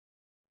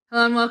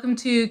Hello and welcome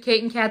to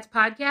Kate and Kat's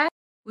podcast.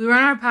 We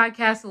run our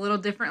podcast a little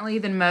differently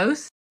than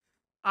most.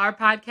 Our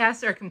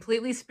podcasts are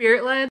completely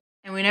spirit-led,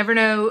 and we never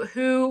know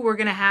who we're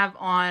going to have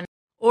on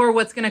or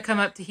what's going to come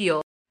up to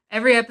heal.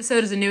 Every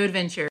episode is a new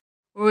adventure,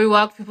 where we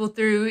walk people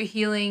through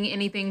healing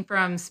anything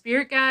from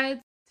spirit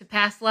guides to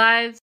past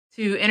lives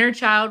to inner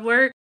child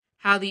work,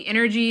 how the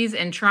energies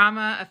and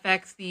trauma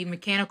affects the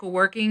mechanical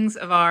workings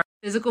of our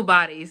physical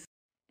bodies,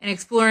 and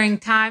exploring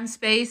time,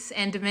 space,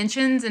 and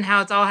dimensions and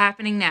how it's all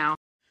happening now.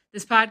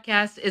 This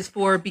podcast is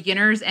for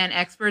beginners and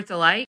experts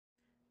alike.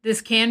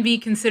 This can be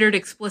considered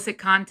explicit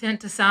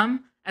content to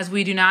some, as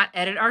we do not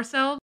edit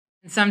ourselves,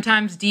 and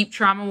sometimes deep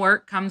trauma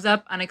work comes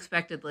up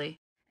unexpectedly.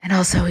 And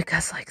also, we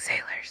cuss like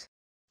sailors.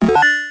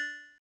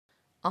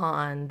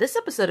 On this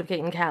episode of Kate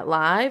and Kat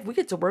Live, we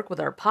get to work with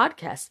our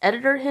podcast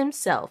editor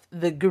himself,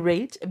 the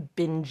great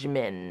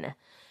Benjamin.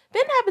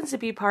 Ben happens to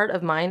be part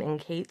of mine and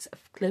Kate's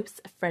close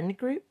friend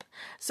group,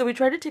 so we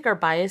try to take our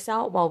bias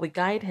out while we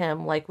guide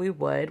him like we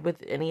would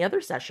with any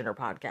other session or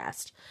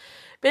podcast.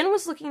 Ben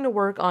was looking to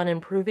work on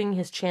improving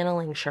his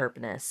channeling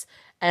sharpness,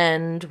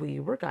 and we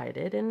were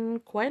guided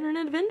in quite an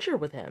adventure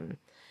with him.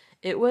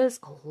 It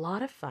was a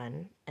lot of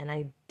fun, and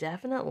I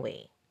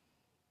definitely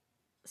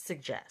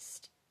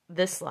suggest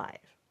this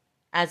live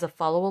as a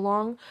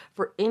follow-along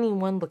for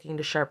anyone looking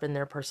to sharpen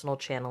their personal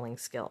channeling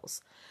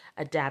skills,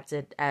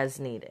 adapted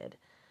as needed.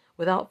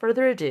 Without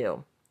further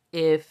ado,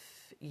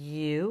 if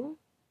you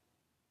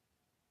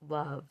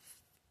love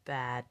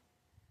bad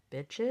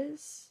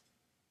bitches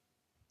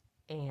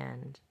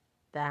and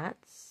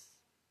that's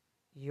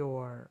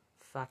your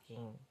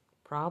fucking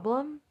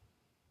problem,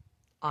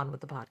 on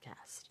with the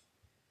podcast.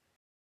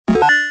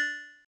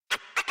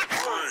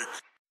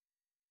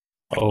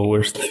 Oh,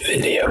 where's the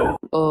video?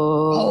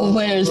 Oh,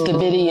 where's the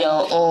video?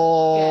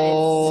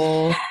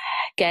 Oh,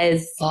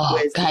 Guys,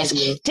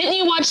 didn't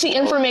you watch the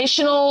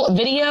informational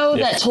video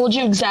that told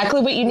you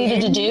exactly what you needed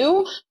to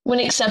do when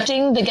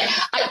accepting the guest?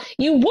 I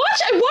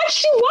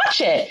watched you watch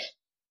it.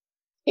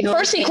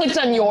 First he clicked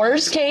on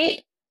yours,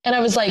 Kate, and I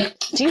was like,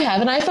 do you have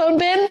an iPhone,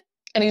 Ben?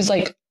 And he's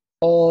like,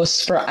 oh,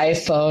 it's for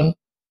iPhone.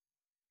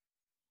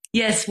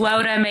 Yes, why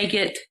would I make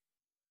it?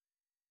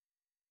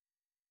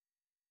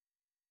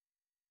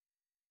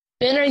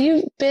 Ben, are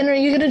you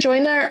going to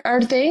join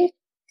our thing?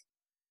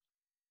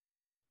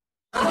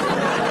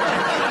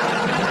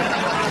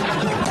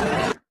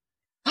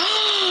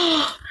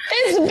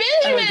 It's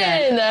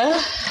Benjamin!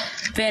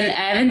 Ben, I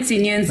haven't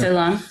seen you in so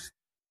long.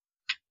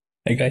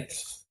 Hey,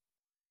 guys.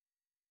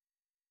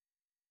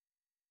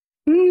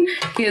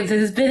 This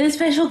has been a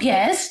special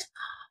guest.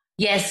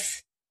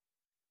 Yes.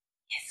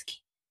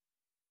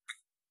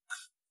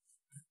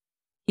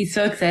 He's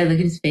so excited. Look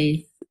at his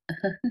face.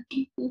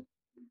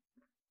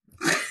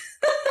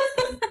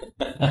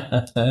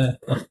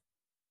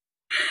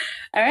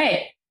 All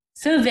right.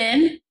 So,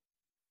 Ben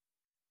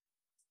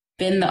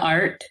the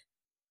art.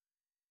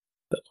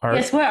 The art?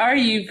 Yes, why are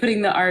you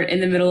putting the art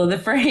in the middle of the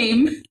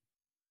frame?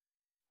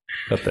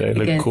 Thought that I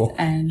look cool.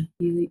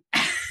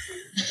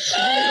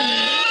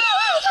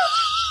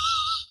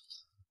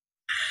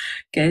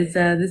 Guys,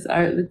 this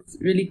art looks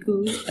really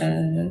cool.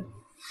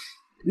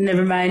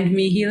 Never mind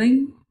me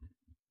healing.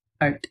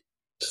 Art.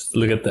 Just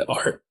look at the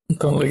art.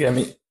 Don't look at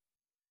me.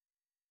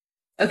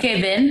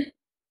 Okay, Ben.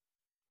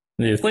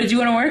 Yes. What did you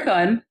want to work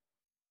on?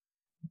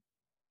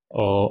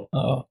 Oh.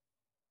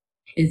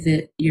 Is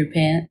it your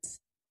pants?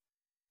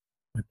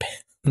 My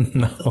pants?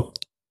 No.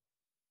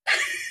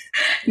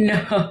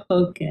 No,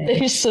 okay.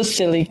 You're so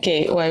silly,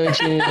 Kate. Why would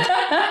you?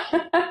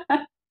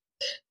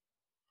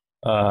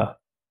 I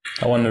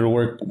wanted to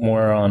work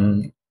more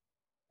on,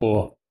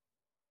 well,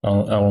 I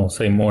won't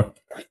say more,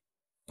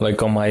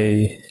 like on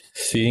my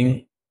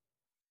seeing.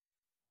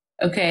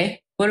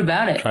 Okay, what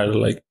about it? Try to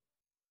like,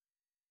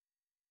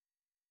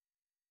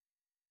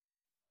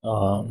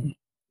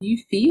 You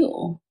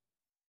feel.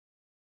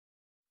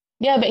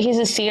 Yeah, but he's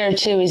a seer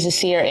too. He's a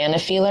seer and a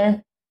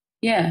feeler.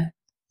 Yeah.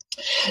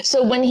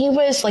 So when he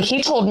was like,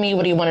 he told me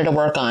what he wanted to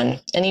work on,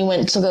 and he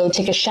went to go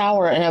take a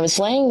shower, and I was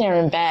laying there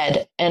in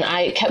bed, and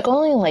I kept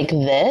going like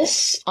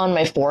this on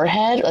my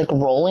forehead, like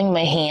rolling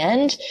my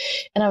hand.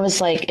 And I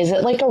was like, is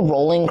it like a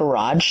rolling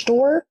garage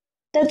door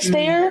that's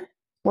there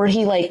where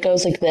he like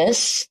goes like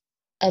this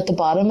at the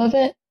bottom of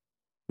it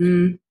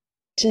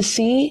to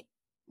see?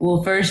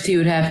 Well, first he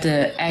would have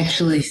to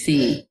actually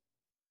see.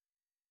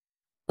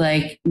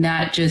 Like,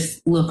 not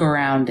just look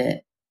around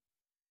it.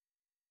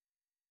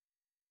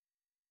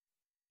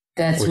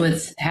 That's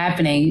what's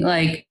happening.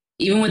 Like,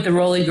 even with the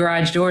rolling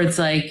garage door, it's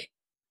like,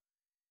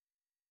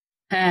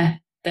 that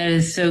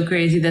is so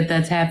crazy that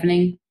that's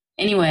happening.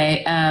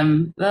 Anyway, blah,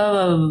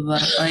 blah, blah, blah.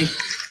 Like,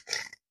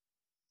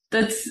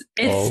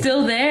 it's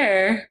still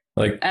there.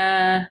 like,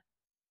 I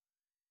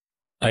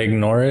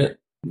ignore it,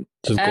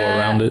 just go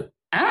around it.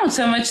 I don't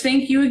so much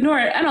think you ignore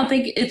it. I don't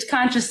think it's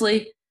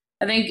consciously.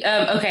 I think,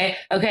 okay.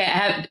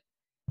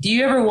 Do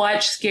you ever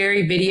watch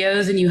scary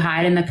videos and you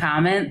hide in the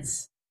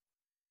comments?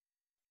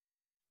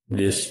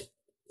 Yes.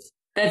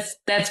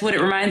 That's what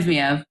it reminds me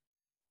of.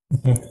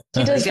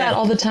 He does that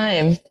all the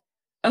time.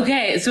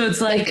 Okay, so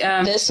it's like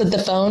this with the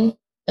phone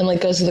and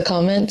like goes to the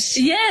comments.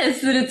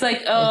 yes, and it's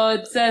like, oh,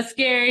 it's so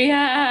scary.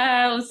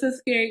 Ah, it's so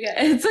scary.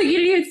 It's like you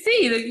didn't even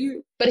see. Like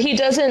you. But he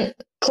doesn't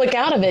click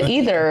out of it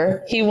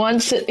either. He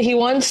wants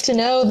to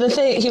know the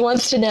thing. He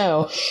wants to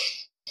know,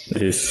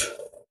 Yes.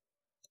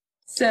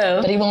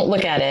 So, but he won't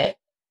look at it.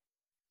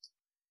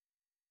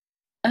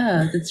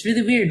 oh, that's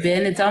really weird,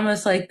 Ben. It's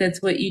almost like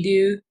that's what you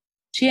do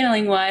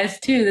channeling wise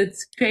too.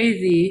 That's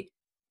crazy.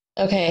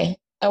 Okay.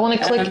 I want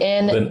to click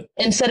in Then-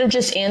 instead of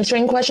just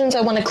answering questions.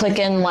 I want to click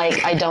in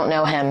like I don't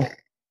know him.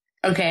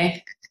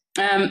 Okay.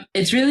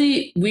 It's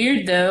really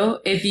weird though.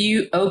 If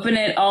you open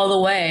it all the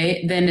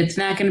way, then it's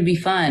not going to be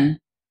fun.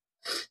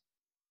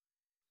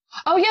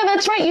 Oh yeah,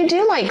 that's right. You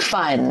do like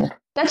fun.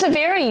 That's a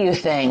very you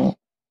thing.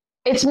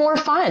 It's more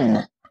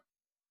fun.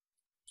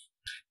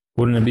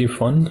 Wouldn't it be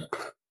fun?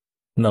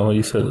 No,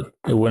 you said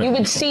it wouldn't. You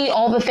would see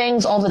all the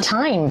things all the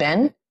time,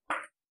 Ben.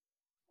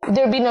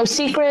 There'd be no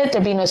secret.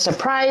 There'd be no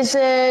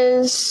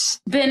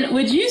surprises. Ben,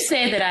 would you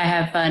say that I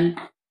have fun?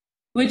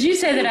 Would you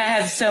say that I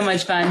have so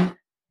much fun?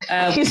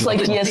 He's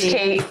like, yes,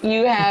 Kate,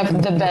 you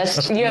have the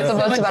best. You have the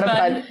most much amount of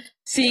fun.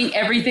 Seeing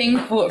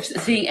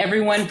seeing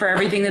everyone for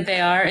everything that they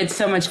are. It's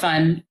so much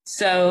fun.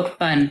 So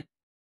fun.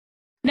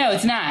 No,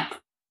 it's not.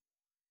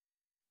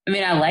 I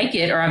mean, I like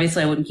it, or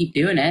obviously I wouldn't keep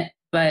doing it,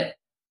 but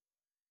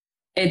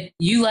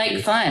you like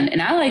fun,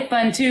 and I like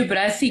fun too, but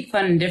I seek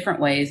fun in different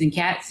ways, and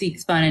Kat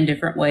seeks fun in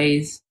different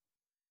ways.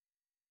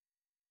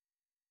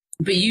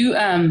 But you,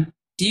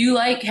 do you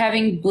like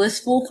having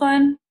blissful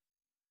fun?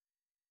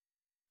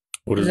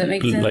 What Does is that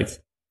make it, sense? like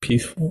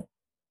peaceful?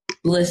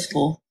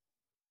 Blissful.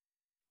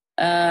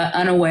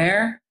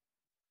 Unaware.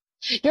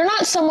 You're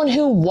not someone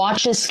who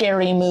watches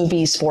scary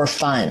movies for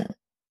fun.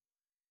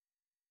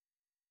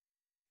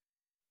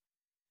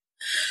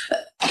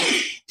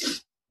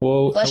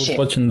 Well, Bless I was you.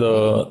 watching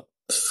the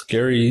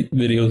scary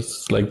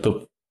videos, like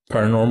the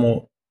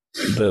paranormal,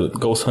 the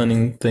ghost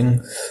hunting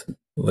things,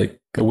 like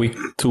a week,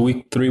 2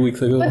 week, 3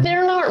 weeks ago. But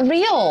they're not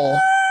real.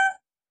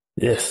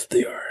 Yes,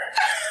 they are.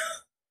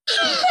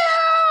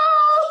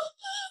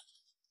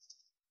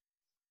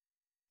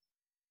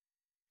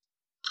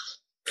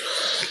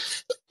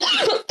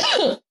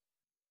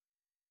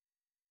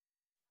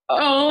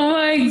 Oh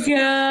my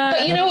god.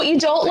 But you know what you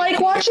don't like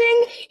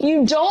watching?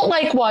 You don't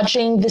like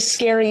watching the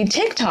scary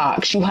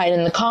TikToks you hide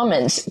in the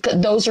comments.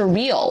 Those are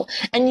real.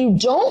 And you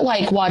don't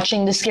like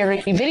watching the scary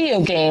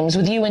video games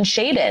with you and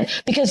Shaden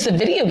because the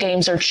video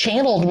games are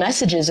channeled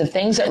messages of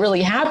things that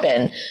really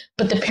happen.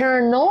 But the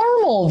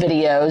paranormal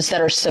videos that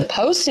are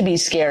supposed to be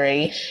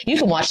scary, you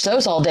can watch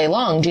those all day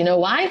long. Do you know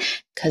why?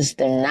 Because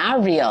they're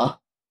not real.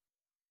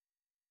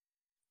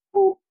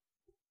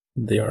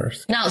 They are.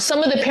 Now,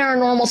 some of the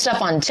paranormal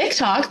stuff on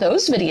TikTok,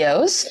 those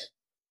videos,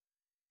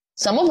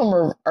 some of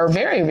them are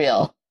very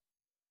real.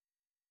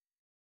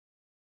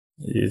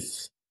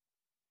 Yes.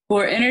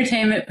 For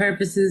entertainment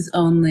purposes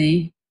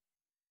only.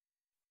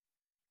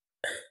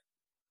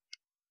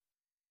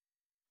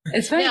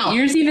 It's funny. Now-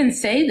 Yours even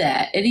say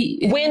that.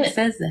 It When- even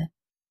says that.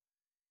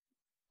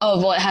 Oh,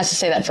 well, it has to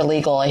say that for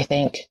legal, I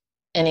think.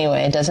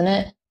 Anyway, doesn't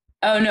it?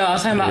 Oh no, I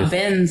was talking about Yes.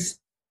 Ben's.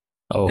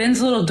 Oh,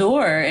 Ben's little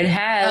door. It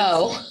has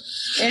Oh.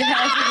 it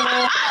has a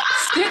little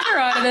sticker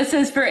on it that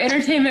says for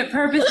entertainment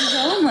purposes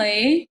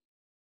only.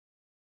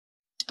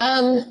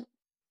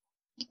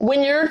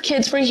 When your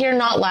kids were here,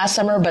 not last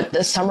summer, but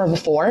the summer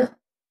before,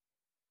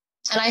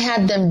 and I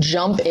had them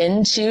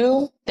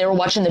they were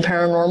watching the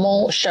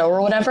paranormal show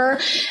or whatever,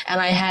 and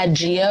I had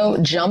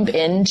Gio jump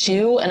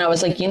into, and I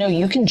was like,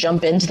 you can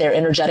jump into there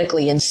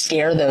energetically and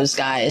scare those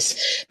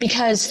guys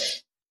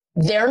because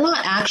they're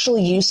not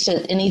actually used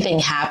to anything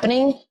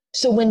happening.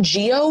 So when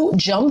Gio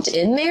jumped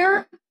in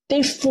there,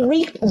 they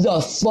freaked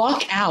the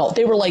fuck out.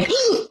 They were like,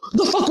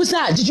 the fuck was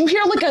that? Did you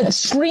hear like a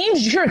scream?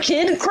 Did you hear a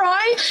kid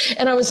cry?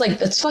 And I was like,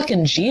 that's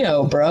fucking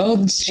Gio, bro.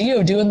 It's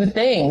Gio doing the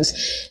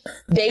things.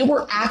 They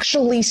were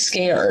actually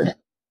scared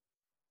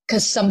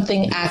because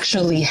something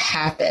actually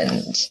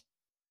happened.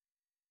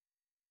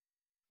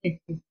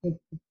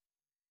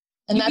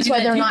 And that's do why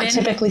that they're too, not Ben.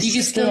 typically You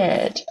can still-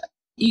 scared.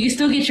 You can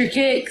still get your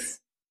kicks.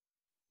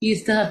 You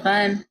can still have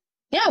fun.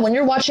 Yeah, when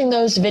you're watching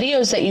those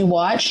videos that you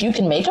watch, you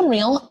can make them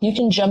real. You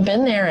can jump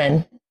in there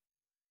and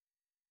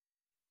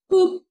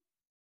Boop.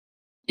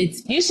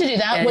 It's used to do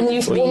that Yeah, when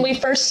it's when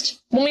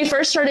we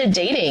first started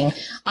dating.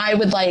 I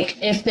would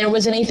like if there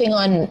was anything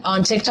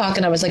on TikTok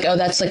and I was like, oh,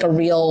 that's like a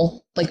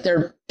real, like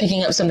they're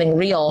picking up something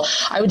real.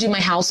 I would do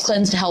my house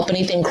cleanse to help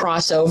anything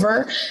cross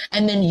over,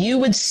 and then you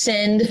would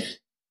send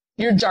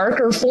your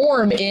darker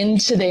form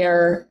into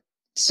there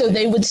so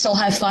they would still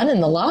have fun in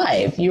the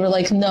live. You were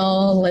like,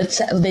 no,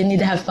 they need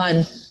to have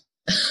fun.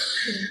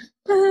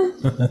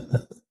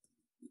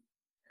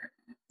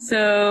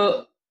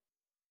 so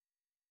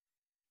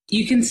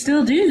you can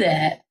still do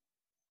that.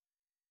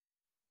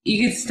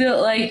 You could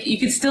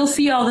still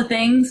see all the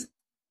things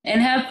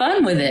and have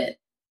fun with it.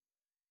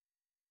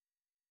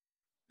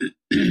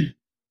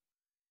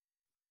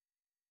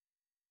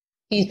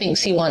 He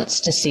thinks he wants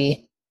to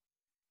see.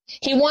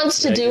 He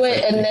wants to do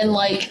it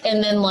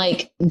and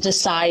then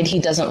decide he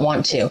doesn't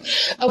want to.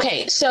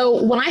 Okay,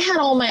 so when I had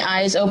all my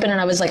eyes open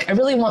and I was like, I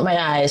really want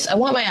my eyes. I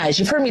want my eyes.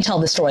 You've heard me tell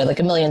this story like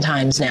a million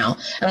times now.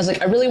 And I was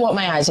like, I really want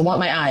my eyes. I want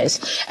my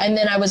eyes. And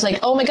then I was like,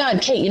 oh my God,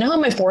 Kate, you know how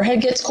my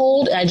forehead gets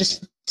cold? And I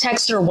just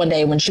texted her one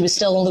day when she was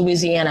still in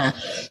Louisiana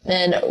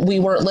and we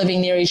weren't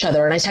living near each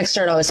other. And I texted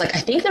her and I was like, I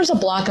think there's a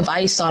block of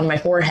ice on my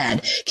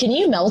forehead. Can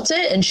you melt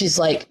it? And she's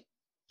like,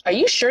 are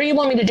you sure you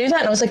want me to do that?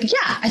 And I was like,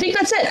 yeah, I think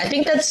that's it. I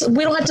think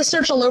we don't have to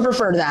search all over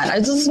for that. I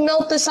just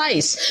melt this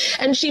ice.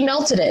 And she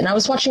melted it. And I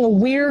was watching a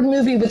weird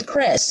movie with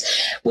Chris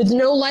with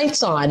no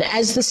lights on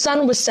as the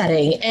sun was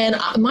setting. And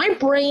my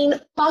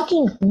brain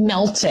fucking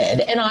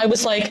melted. And I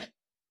was like,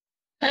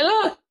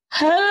 hello.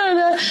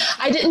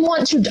 I didn't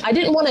want to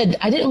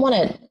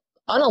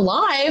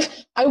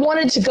unalive. I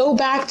wanted to go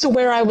back to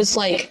where I was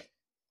like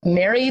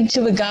married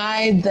to a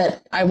guy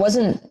that I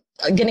wasn't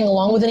getting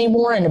along with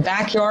anymore in a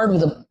backyard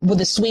with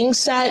a swing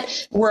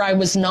set where I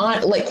was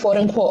not like quote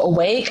unquote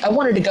awake. I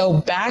wanted to go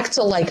back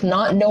to like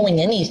not knowing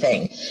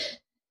anything.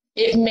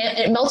 It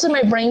melted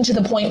my brain to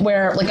the point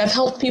where like I've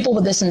helped people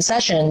with this in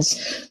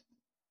sessions.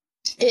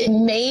 It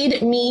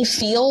made me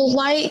feel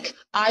like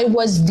I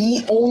was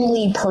the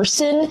only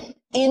person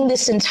in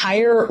this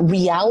entire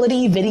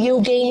reality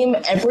video game,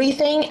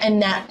 everything,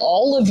 and that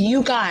all of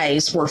you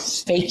guys were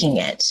faking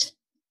it.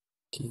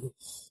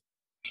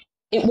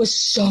 It was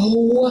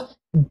so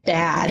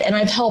bad. And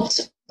I've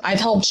helped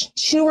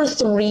 2 or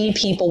 3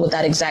 people with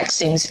that exact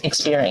same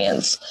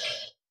experience.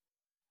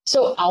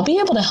 So I'll be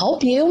able to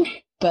help you,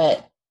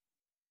 but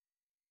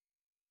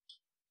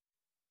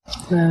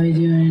why would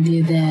you want to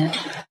do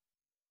that?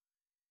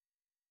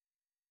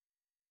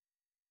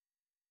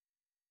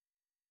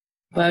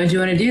 Why would you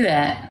want to do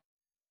that?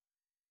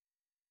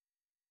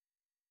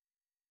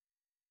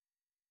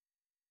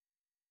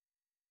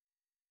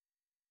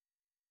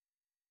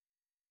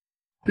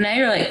 Now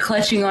you're like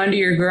clutching onto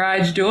your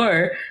garage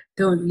door.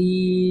 Don't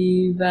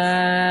leave.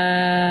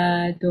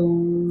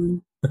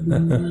 Don't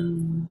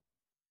leave.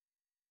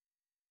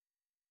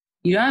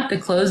 You don't have to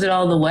close it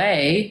all the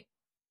way.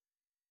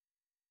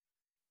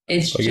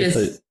 It's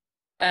just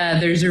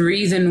there's a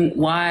reason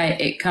why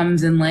it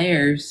comes in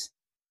layers.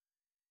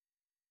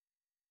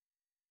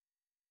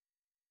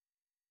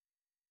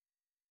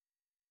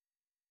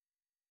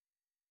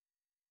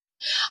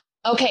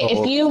 okay,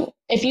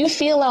 if you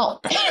feel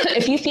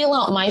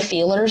out my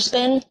feelers,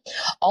 then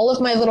all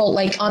of my little,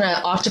 like on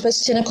an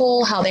octopus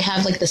tentacle, how they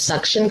have like the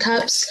suction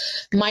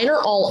cups, mine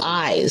are all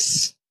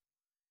eyes.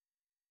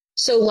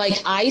 So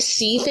like I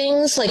see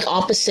things like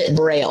opposite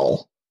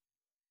Braille.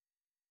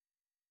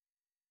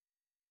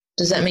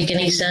 Does that make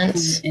any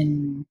sense?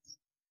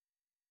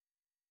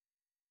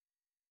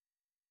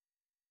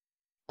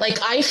 Like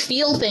I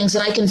feel things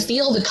and I can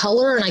feel the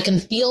color and I can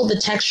feel the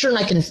texture and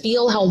I can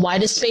feel how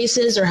wide a space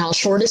is or how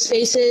short a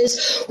space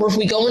is. Or if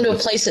we go into a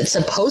place that's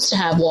supposed to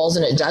have walls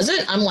and it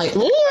doesn't, I'm like,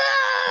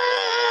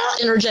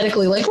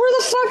 energetically, like, where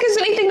the fuck is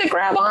anything to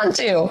grab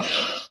onto?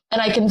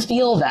 And I can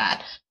feel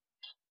that.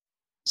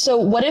 So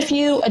what if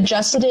you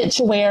adjusted it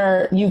to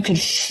where you could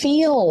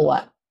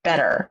feel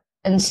better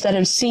instead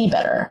of see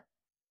better?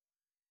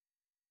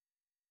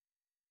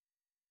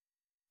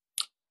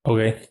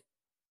 Okay.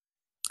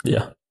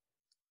 Yeah.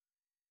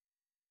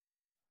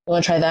 You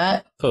want to try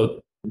that?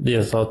 So,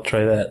 yes, I'll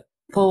try that.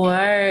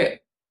 But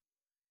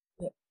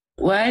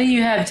why do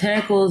you have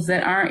tentacles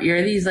that aren't your?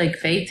 Are these like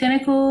fake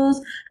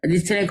tentacles? Are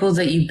these tentacles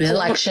that you built?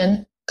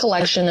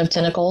 Collection of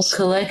tentacles.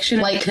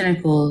 Collection of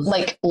tentacles.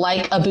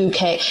 Like a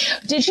bouquet.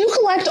 Did you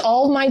collect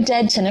all my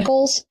dead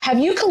tentacles? Have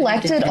you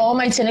collected all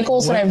my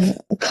tentacles that I've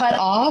cut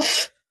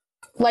off?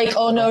 Like,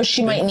 oh no,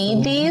 she might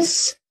need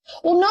these?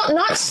 Well,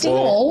 not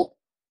steel.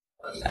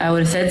 I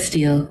would have said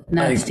steel,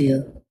 not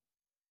steel.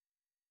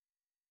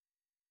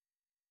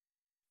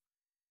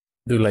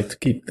 Do like to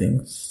keep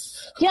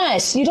things.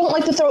 Yes, you don't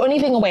like to throw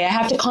anything away. I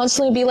have to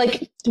constantly be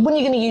like, when are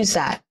you going to use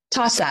that?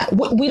 Toss that.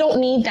 We don't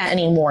need that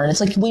anymore. And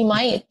it's like, we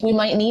might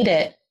need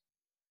it.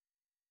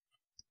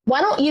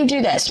 Why don't you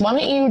do this? Why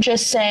don't you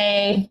just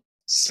say,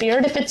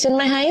 Spirit, if it's in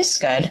my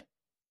highest good.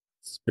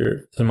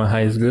 Spirit, if it's in my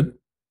highest good.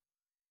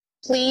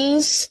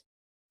 Please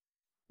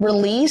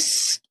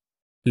release.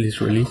 Please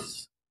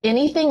release.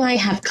 Anything I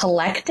have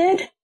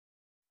collected.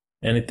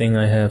 Anything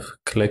I have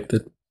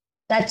collected.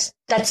 That's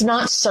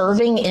not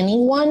serving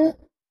anyone.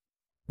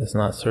 That's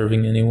not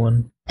serving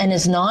anyone. And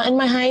is not in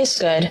my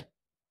highest good.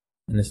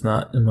 And it's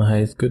not in my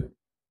highest good.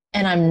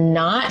 And I'm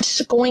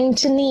not going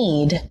to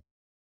need.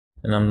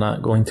 And I'm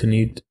not going to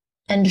need.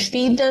 And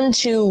feed them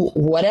to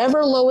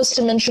whatever lowest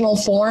dimensional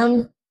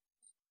form.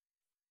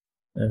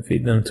 And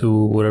feed them to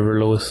whatever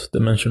lowest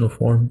dimensional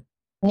form.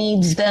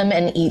 Needs them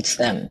and eats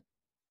them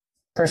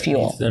for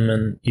fuel. Needs them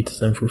and eats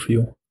them for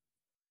fuel.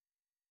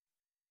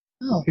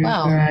 Oh, Your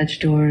wow. garage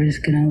door is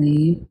going to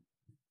leave.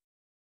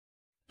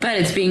 But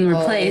it's being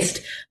replaced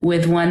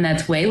with one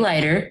that's way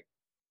lighter.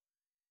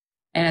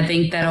 And I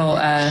think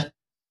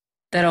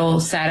that'll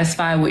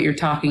satisfy what you're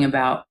talking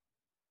about.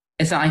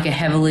 It's not like a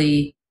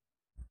heavily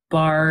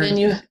barred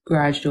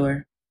garage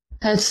door.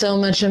 That's so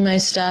much of my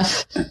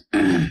stuff.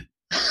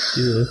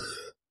 Jesus.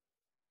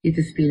 You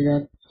can speed it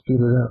up. Speed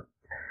it up.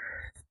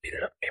 Speed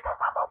it up. Make my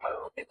mama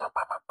move. Make my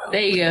mama move.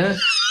 There you go.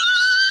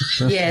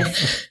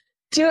 Yes.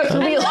 Do it for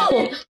real.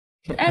 Do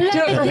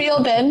it for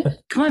real, Ben.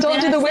 Come on, Don't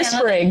Ben, do the I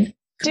said, whispering.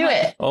 Do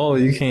it. Oh,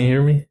 you can't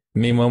hear me?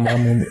 Me, my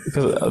mama.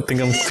 Because I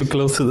think I'm too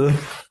close to the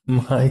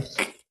mic.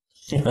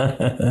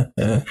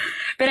 Ben,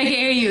 I can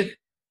hear you.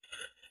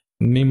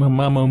 Me, my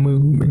mama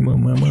move. Me, my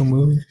mama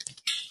move.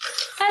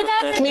 I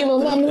love it. Me,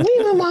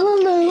 my mama,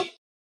 moo.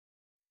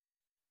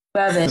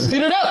 Love it.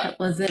 Speed it up. That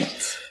was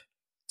it.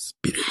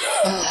 Speed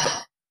it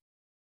up.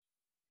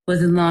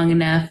 Wasn't long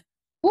enough.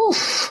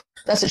 Oof.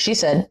 That's what she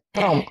said.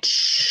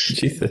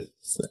 Jesus.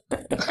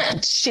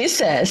 She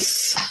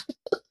says.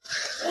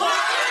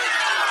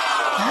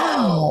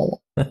 Wow.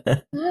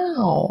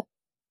 Wow.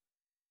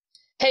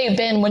 Hey,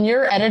 Ben, when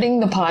you're editing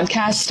the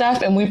podcast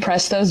stuff and we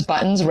press those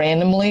buttons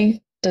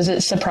randomly, does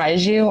it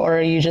surprise you or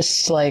are you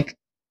just like,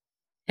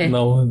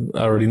 No, I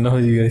already know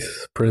you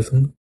guys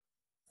present.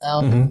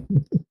 oh,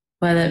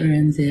 Well, that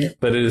ruins it.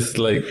 But it is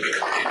like,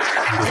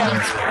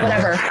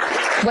 whatever.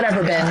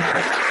 Whatever, Ben.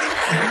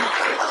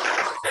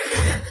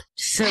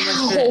 So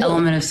much for the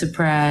element of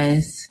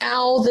surprise.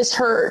 Ow, this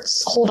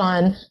hurts. Hold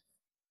on.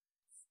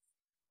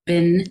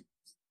 Ben,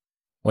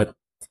 what?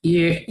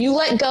 You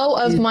let go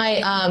of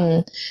my,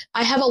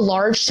 I have a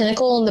large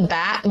tentacle in the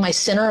back, my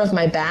center of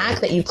my back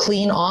that you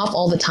clean off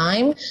all the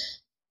time.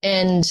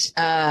 And,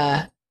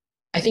 I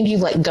think you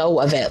let go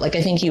of it. Like,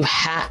 I think you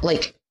had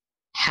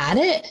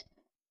it?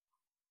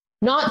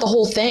 Not the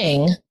whole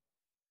thing.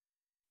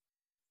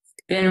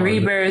 Ben,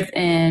 rebirth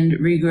and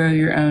regrow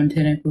your own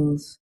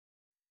tentacles.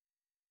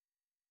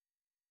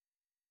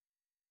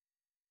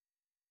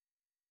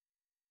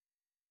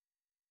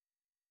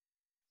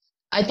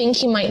 I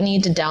think you might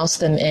need to douse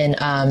them in,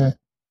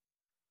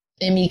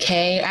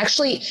 MEK.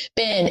 Actually,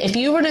 Ben, if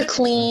you were to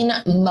clean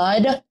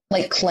mud,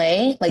 like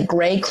clay, like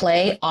gray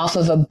clay off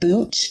of a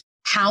boot,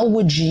 how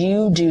would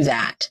you do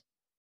that?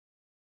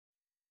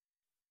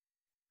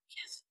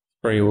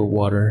 Spray with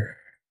water.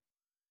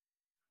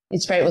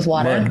 You'd spray it with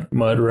water?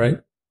 Mud, right?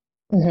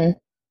 Mm-hmm.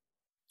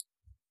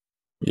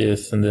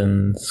 Yes, and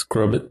then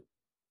scrub it.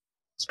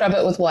 Scrub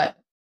it with what?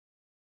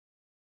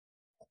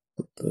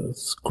 The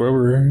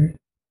scrubber.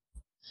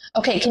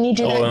 Okay, can you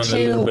do Oh, that and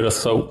a little bit too? of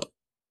soap.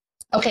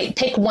 Okay,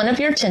 take one of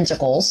your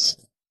tentacles.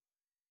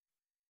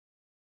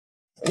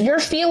 Your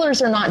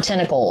feelers are not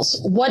tentacles.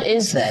 What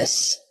is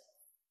this?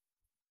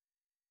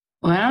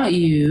 Why don't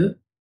you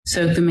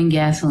soak them in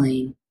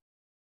gasoline?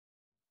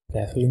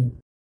 Gasoline.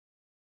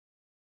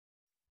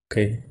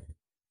 Okay.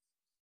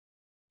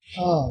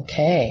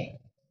 Okay.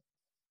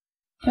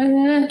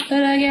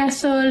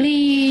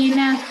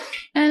 Gasolina.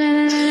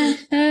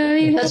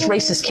 That's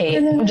racist, Kate.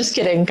 I'm just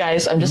kidding,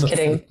 guys. I'm just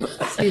kidding.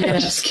 Speed it I'm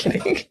up. just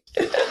kidding.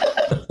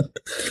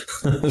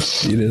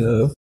 Speed it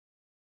up.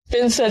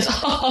 Ben says,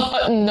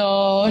 oh,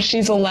 no,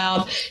 she's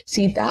allowed.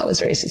 See, that was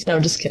racist. No,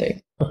 I'm just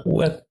kidding.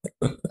 What?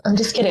 I'm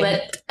just kidding.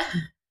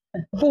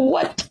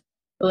 What?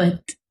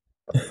 What?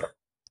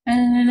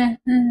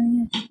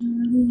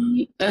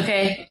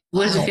 Okay,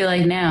 what does it feel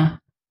like now?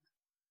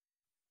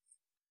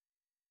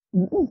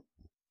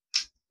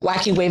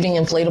 Wacky waving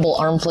inflatable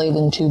arm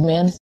flailing tube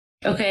man.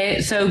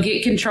 Okay, so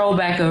get control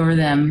back over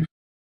them.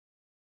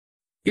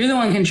 You're the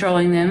one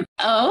controlling them.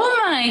 Oh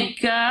my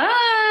god!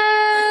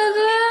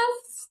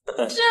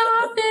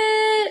 Stop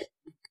it!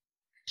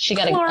 She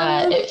got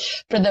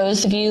for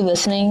those of you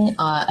listening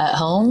at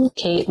home,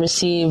 Kate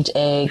received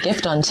a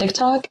gift on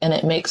TikTok, and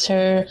it makes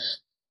her.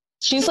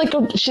 She's like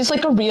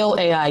a real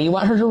AI. You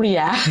want her to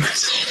react.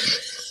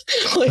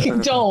 Like,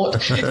 don't.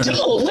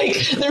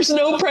 Like, there's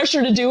no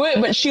pressure to do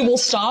it, but she will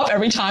stop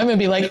every time and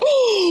be like,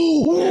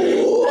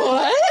 oh,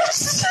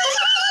 what?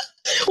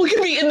 We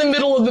could be in the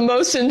middle of the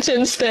most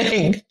intense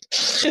thing.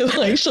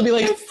 Like, she'll be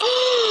like,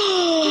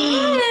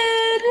 oh.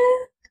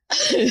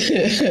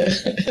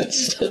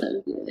 It's so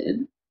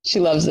good. She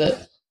loves it.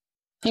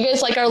 You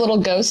guys like our little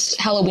ghost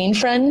Halloween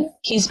friend?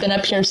 He's been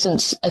up here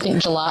since, I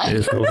think, July.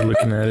 Yes, I was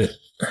looking at it.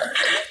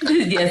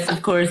 Yes,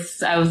 of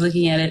course. I was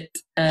looking at it.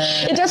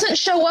 It doesn't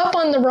show up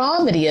on the raw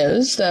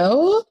videos,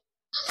 though.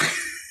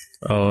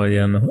 Oh,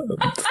 yeah, no.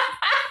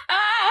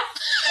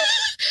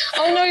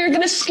 Oh, no, you're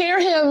going to scare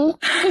him.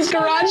 His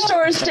garage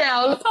door is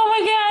down. Oh my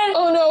god!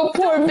 Oh, no,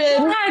 poor Don't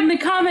Ben. hide in the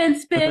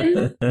comments,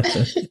 Ben.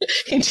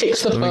 He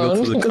takes the Let me go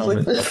phone. to the He goes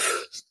like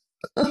comments.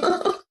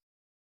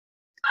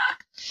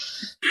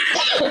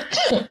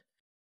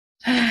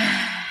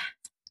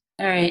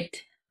 All right.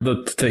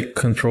 To take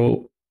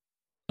control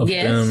of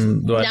Yes.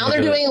 them. Do I Now need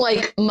they're to- doing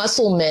like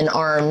muscle men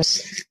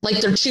arms. Like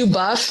they're too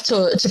buff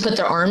to put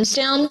their arms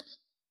down.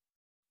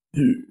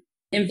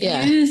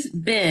 Infuse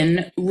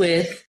Ben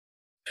with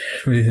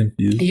Really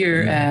confused.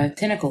 your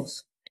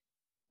tentacles.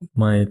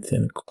 My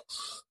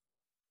tentacles.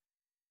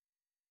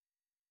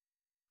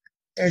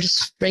 They're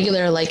just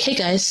regular, like, hey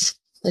guys,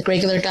 like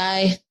regular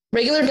guy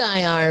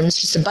arms,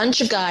 just a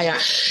bunch of guy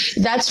arms.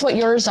 That's what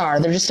yours are.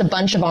 They're just a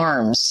bunch of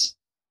arms,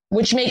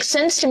 which makes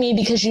sense to me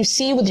because you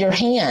see with your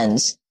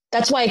hands,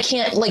 That's why I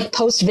can't like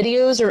post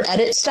videos or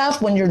edit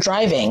stuff when you're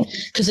driving,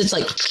 because it's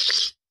like.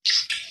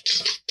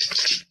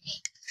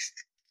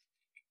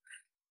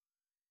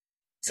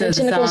 So the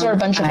tentacles are a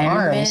bunch of Iron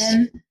arms.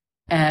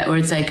 Man, where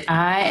it's like,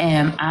 I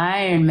am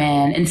Iron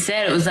Man.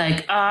 Instead, it was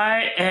like,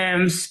 I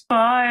am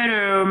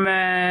Spider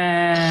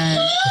Man.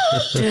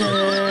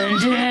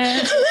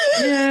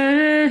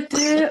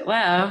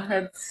 Wow,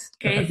 that's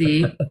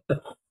crazy.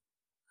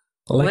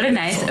 What a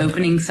nice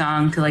opening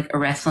song to like a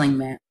wrestling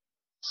match.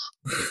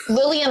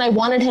 Lillian, I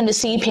wanted him to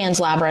see Pan's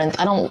Labyrinth.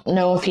 I don't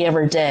know if he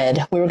ever did.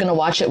 We were going to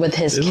watch it with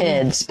his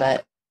kids,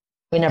 but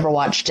we never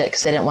watched it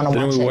because they didn't want to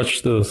watch it. Didn't we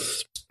watch the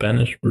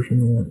Spanish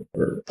version?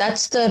 Or?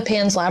 That's the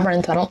Pan's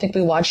Labyrinth. I don't think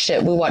we watched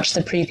it. We watched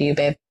the preview,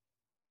 babe.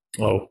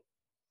 Oh.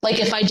 Like,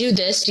 if I do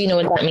this, do you know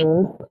what that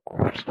means?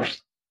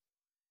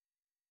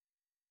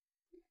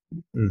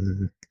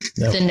 Mm-hmm.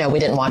 No. Then no, we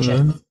didn't watch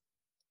it.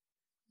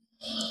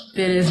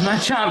 Ben is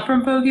Machamp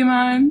from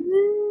Pokemon.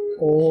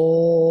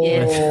 Oh.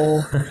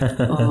 Yes.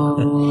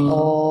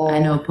 Oh. I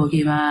know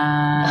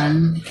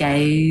Pokemon,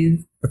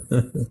 guys.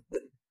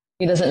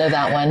 He doesn't know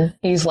that one.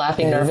 He's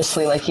laughing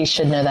nervously like he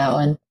should know that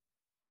one.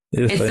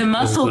 It's the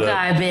muscle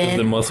guy, Ben. It's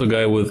the muscle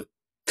guy with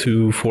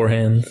 2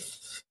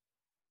 forehands.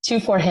 2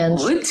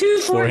 forehands. With 2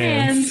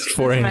 forehands.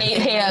 8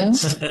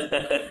 hands.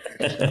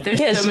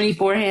 There's so many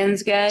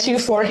forehands, guys. 2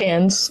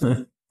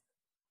 forehands.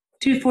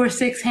 2, 4,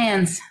 6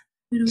 hands.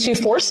 2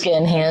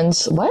 foreskin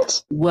hands.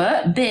 What?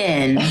 What,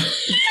 Ben?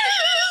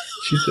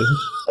 Jesus.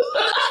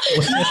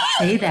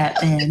 Say that,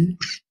 Ben.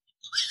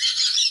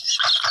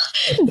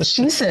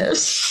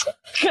 Jesus.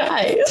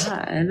 Guys.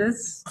 God,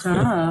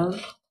 stop.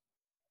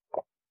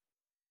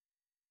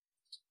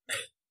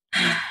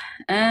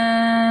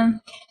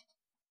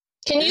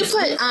 Can you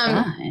put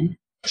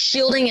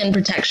shielding and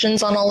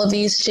protections on all of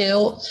these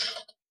too?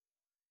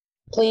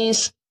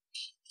 Please.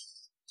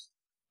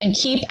 And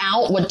keep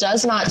out what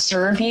does not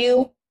serve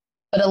you,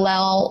 but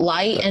allow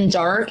light and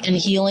dark and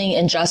healing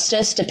and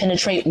justice to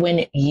penetrate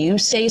when you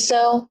say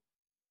so.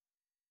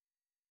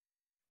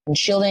 And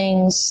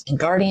shieldings and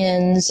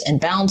guardians and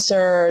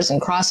bouncers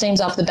and cross names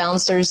off the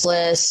bouncers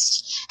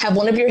list. Have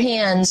one of your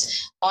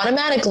hands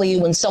automatically,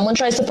 when someone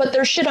tries to put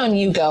their shit on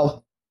you,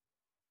 go,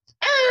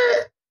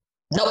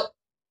 nope.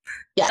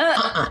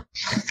 Yeah,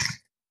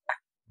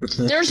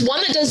 There's one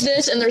that does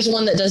this and there's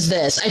one that does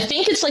this. I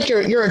think it's like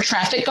you're a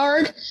traffic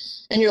guard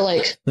and you're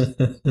like,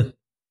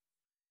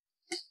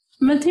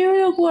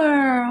 Material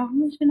world.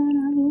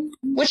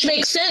 which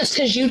makes sense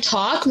because you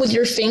talk with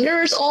your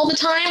fingers all the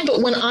time.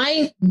 But when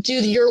I do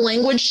your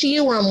language to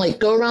you, where I'm like,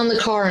 go around the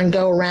car and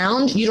go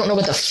around, you don't know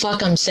what the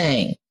fuck I'm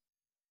saying.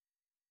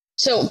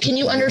 So can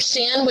you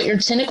understand what your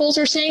tentacles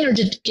are saying, or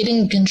did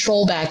getting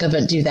control back of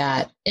it do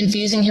that?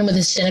 Infusing him with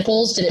his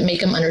tentacles, did it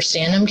make him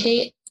understand him,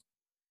 Kate?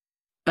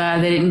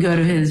 They didn't go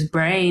to his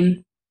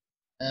brain.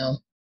 Oh.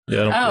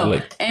 Yeah, I don't feel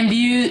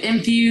like...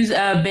 infuse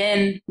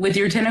Ben with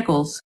your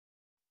tentacles.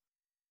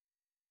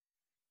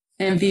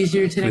 Infuse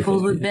your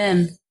tentacles with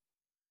Ben.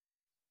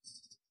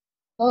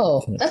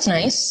 Oh, that's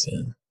nice.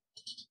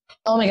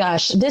 Oh my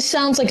gosh, this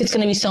sounds like it's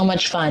going to be so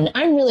much fun.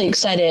 I'm really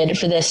excited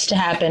for this to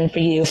happen for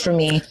you, for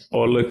me.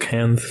 Oh, look,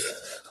 hands.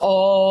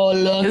 Oh,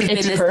 look,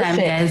 it's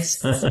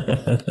perfect.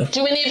 Time,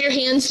 do any of your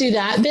hands do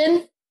that,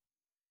 Ben?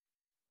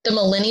 The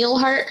millennial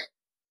heart?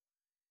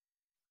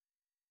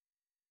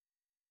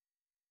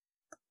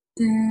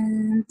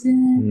 Dun,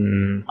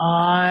 dun.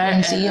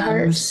 I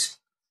am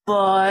Spider-Man.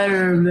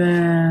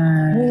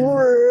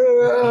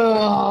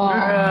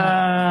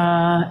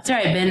 It's all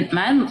right, Ben.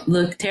 Mine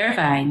look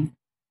terrifying.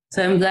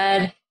 So I'm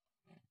glad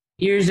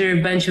yours are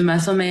a bunch of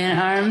muscle man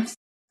arms.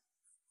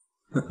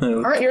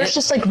 Aren't yours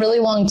just like really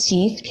long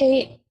teeth,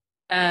 Kate?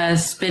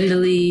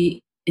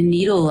 Spindly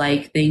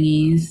needle-like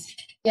thingies.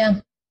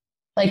 Yeah.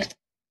 Like,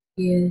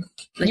 yes.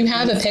 Like you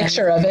have a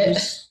picture of it.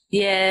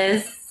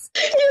 Yes.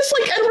 It's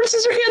like Edward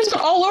Scissorhands,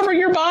 but all over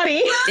your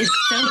body. It's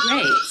so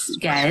great,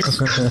 guys.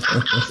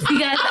 See,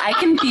 guys, I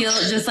can feel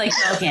just like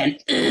y'all can.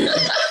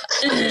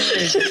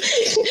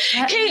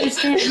 Kate,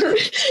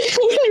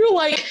 when you're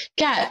like,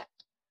 Kat,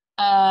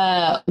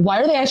 why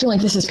are they acting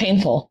like this is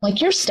painful? Like,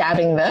 you're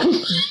stabbing them.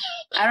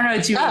 I don't know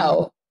what you mean.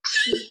 Oh.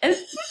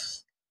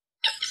 It's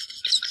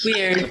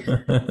weird.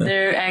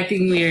 They're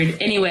acting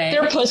weird. Anyway.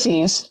 They're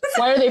pussies.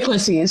 Why are they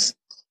pussies?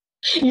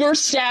 You're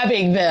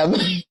stabbing them.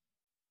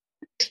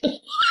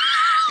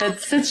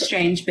 That's such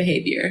strange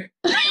behavior.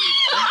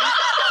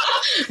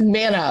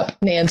 Man up,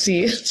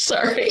 Nancy.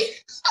 Sorry.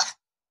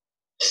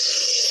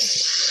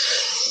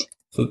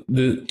 So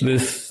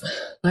this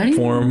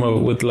form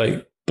of with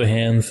like the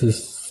hands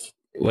is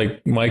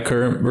like my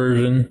current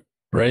version,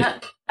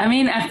 right? I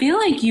mean, I feel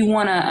like you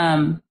want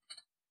to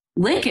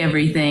lick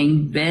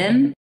everything,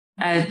 Ben.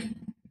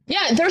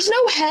 Yeah, there's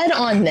no head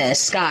on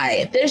this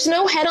guy. There's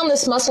no head on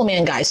this muscle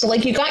man guy. So,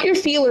 like, you got your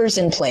feelers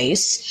in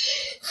place.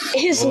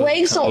 His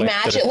legs don't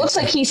match. It looks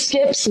like he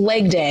skips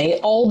leg day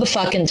all the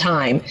fucking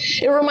time.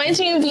 It reminds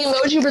me of the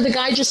emoji where the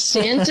guy just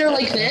stands there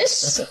like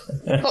this,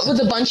 but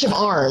with a bunch of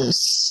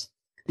arms.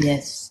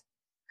 Yes.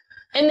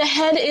 And the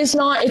head is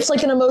not, it's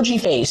like an emoji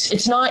face.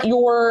 It's not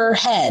your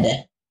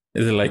head.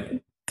 Is it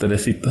like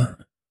Teresita?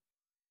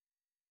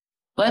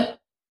 What?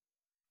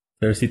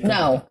 Teresita?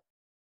 No,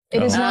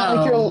 it is not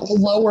like your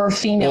lower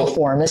female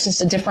form. This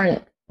is a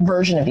different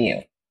version of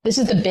you. This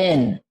is the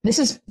Ben. This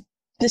is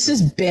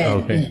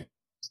Ben. Okay.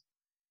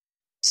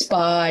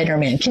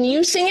 Spider-Man. Can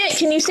you sing it?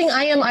 Can you sing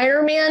I Am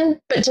Iron Man,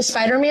 but to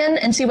Spider-Man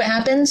and see what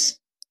happens?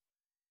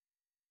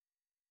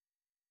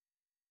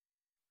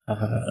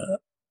 I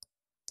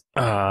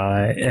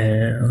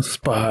am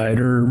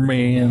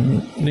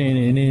Spider-Man.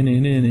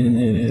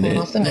 Pull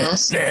off the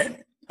mask.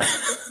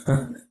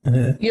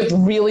 You have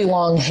really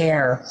long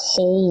hair.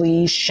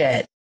 Holy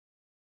shit.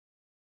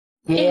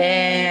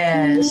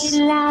 Yes.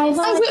 I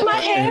whip my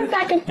hair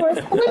back and forth.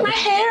 I whip my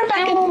hair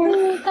back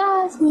and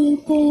forth.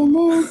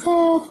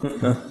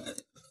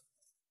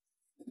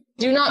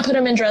 Do not put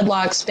him in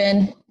dreadlocks,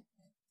 Ben.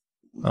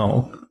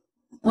 Oh.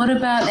 What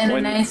about in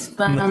a nice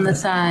bun on the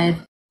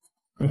side?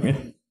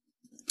 A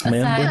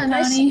side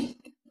pony?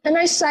 A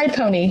nice side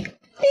pony.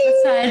 A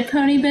side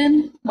pony,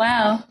 Ben?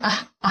 Wow.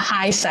 A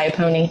high side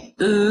pony.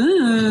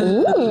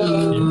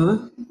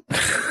 Ooh.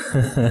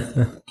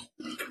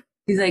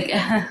 He's like,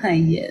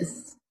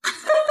 yes.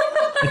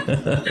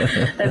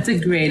 That's a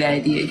great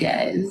idea,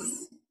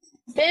 guys.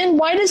 Ben,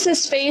 why does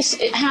this face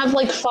have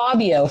like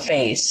Fabio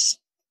face?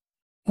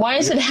 Why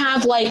does it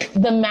have like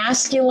the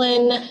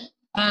masculine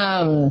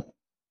on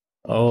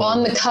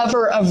the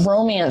cover of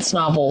romance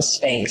novels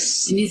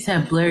face? He needs to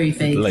have blurry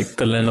face. Like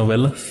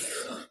telenovelas?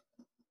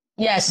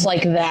 Yes,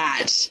 like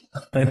that.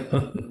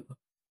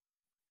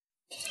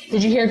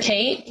 Did you hear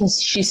Kate?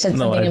 She said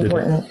something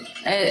important.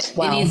 It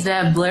needs to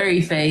have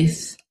blurry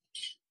face.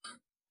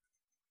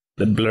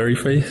 The blurry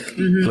face?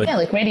 Mm-hmm. Yeah,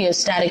 like radio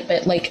static,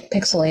 but like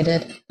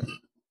pixelated.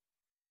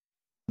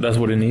 That's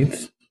what it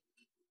needs?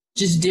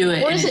 Just do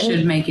it, and it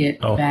should make it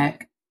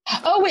back.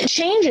 Oh, it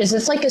changes.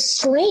 It's like a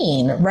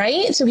screen,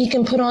 right? So he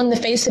can put on the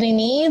face that he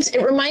needs.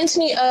 It reminds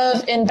me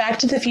of in Back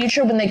to the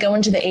Future when they go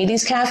into the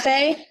 80s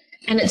cafe,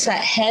 and it's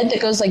that head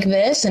that goes like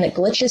this, and it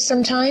glitches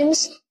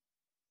sometimes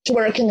to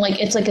where it can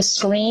like, it's like a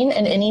screen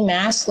and any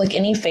mask, like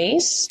any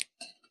face.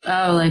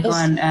 Oh, like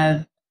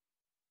on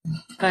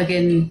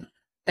fucking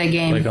that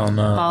game. Like on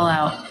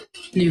Fallout.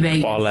 New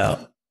Vegas.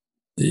 Fallout.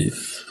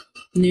 Yes.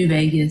 New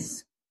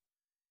Vegas.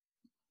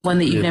 One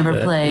that you've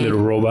never played. Little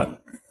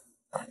robot.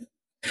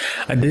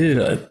 I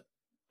did.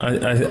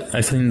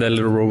 I seen that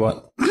little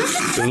robot.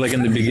 It was like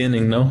in the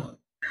beginning, no?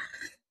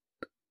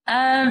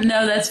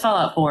 No, that's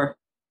Fallout 4.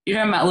 You're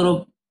talking about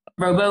little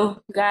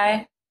Robo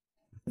guy?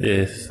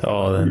 Yes.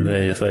 Oh, then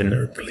yes, I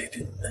never played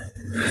it.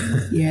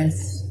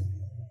 Yes.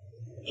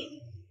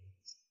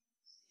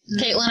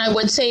 Caitlin, I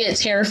would say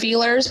it's hair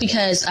feelers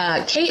because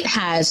Kate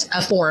has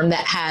a form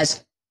that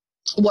has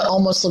what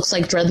almost looks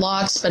like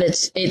dreadlocks, but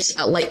it's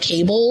like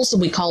cables.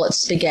 We call it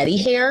spaghetti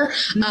hair.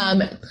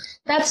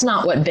 That's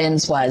not what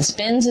Ben's was.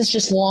 Ben's is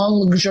just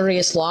long,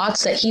 luxurious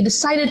locks that he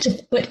decided to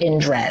put in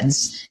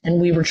dreads,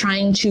 and we were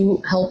trying to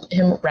help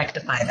him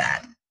rectify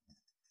that.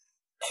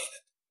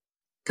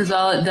 Because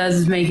all it does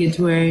is make it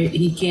to where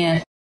he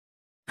can't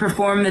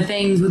perform the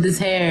things with his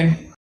hair.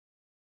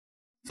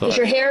 Because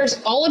your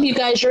hair's, all of you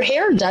guys, your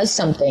hair does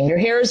something. Your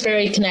hair is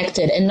very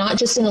connected, and not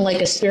just in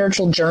like a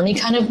spiritual journey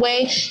kind of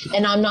way.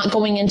 And I'm not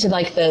going into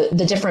like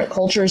the different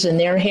cultures and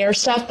their hair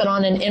stuff, but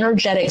on an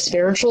energetic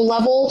spiritual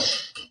level,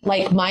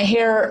 like my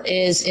hair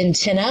is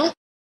antenna.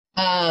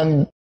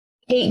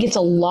 Kate gets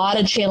a lot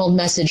of channeled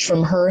message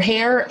from her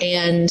hair,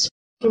 and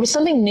there was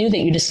something new that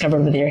you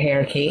discovered with your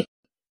hair, Kate.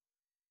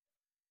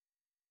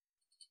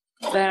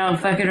 I don't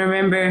fucking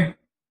remember.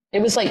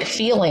 It was like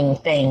feeling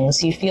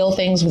things. You feel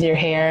things with your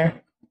hair.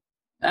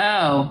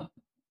 Oh.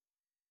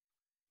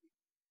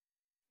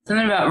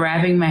 Something about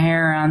wrapping my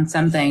hair around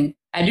something.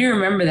 I do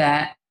remember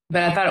that,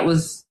 but I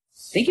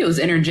think it was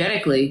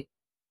energetically.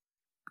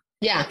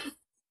 Yeah.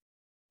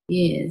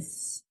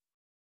 Yes.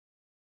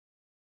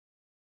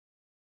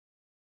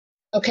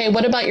 Okay,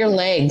 what about your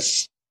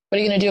legs? What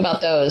are you going to do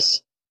about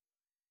those?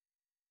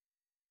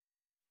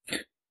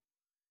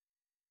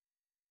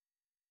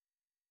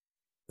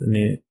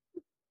 They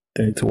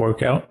need to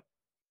work out.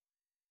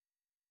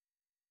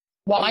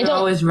 Well, You're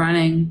always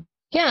running.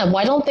 Yeah,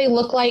 why don't they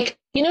look like,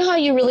 you know how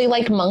you really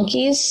like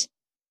monkeys?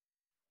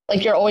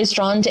 Like you're always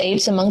drawn to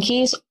apes and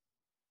monkeys?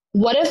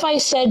 What if I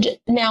said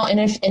now, and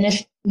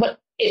if what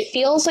it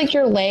feels like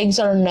your legs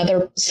are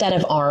another set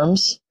of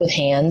arms with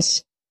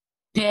hands?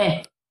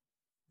 Yeah.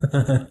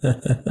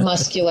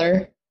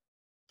 Muscular.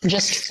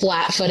 Just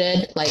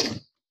flat-footed, like,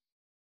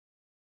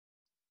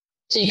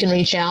 so you can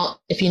reach out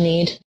if you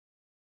need.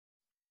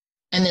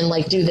 And then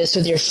like do this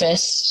with your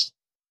fist.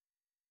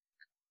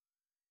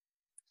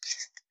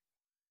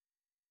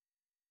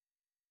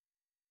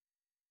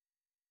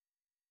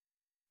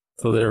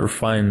 So they're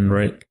fine,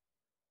 right?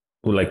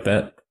 Like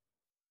that.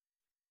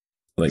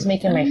 Like It's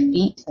making my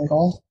feet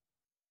tingle.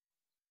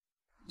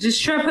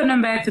 Just try putting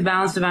them back to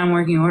balanced divine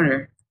working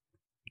order.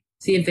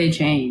 See if they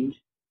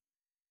change.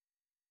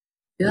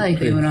 I feel like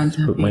they went on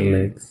top put of my you.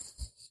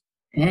 legs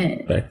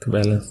Yeah. back to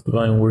balance,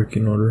 divine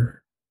working order.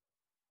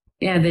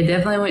 Yeah, they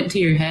definitely went to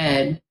your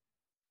head.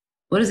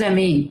 What does that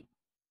mean?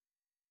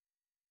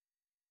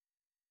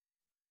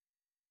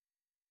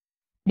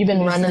 You've been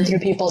Just running like- through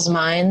people's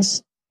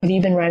minds.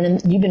 You've been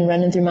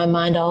running through my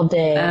mind all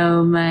day.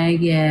 Oh my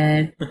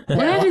god. What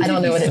No, happens I don't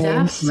if know you what it stop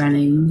means.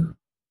 running?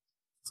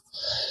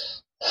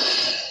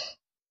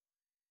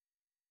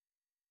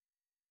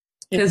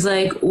 Because,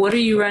 like, what are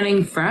you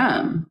running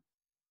from?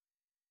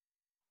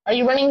 Are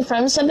you running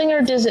from something,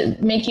 or does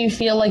it make you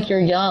feel like you're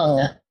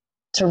young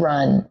to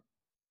run?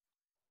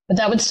 But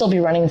that would still be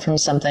running from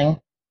something.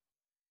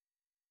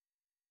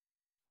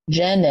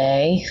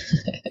 Jenny.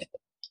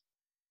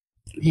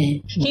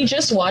 He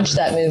just watched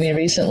that movie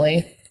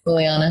recently,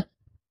 Liliana.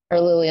 Or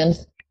Lillian.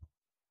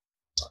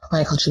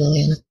 I called you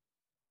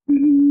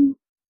Lillian.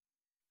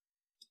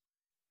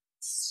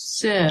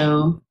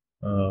 So,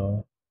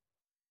 Oh.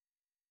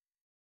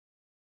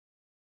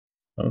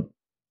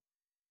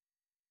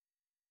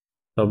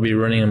 I'll be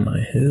running in my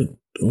head.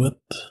 What?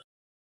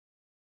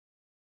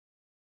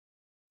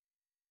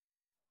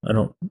 I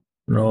don't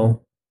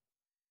know.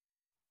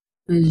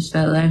 I just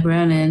felt like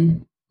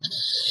running.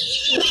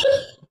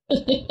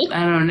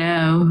 I don't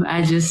know.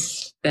 I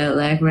just felt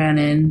like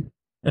running.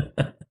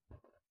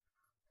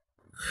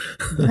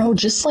 Bro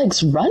just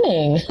likes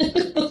running.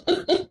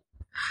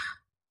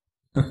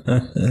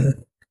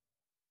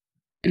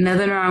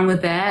 Nothing wrong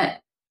with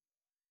that.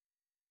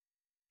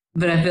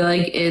 But I feel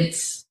like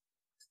it's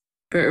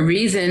for a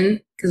reason,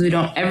 because we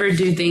don't ever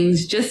do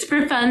things just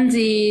for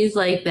funsies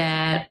like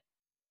that.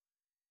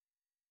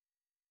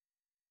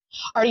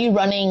 Are you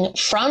running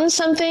from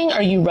something?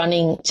 Are you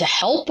running to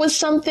help with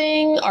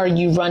something? Are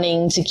you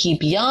running to keep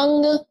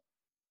young?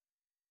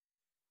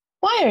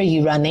 Why are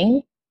you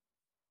running?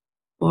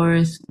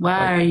 Boris,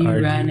 why are you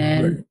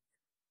running?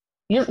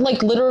 You're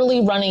like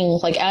literally running,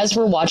 like as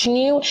we're watching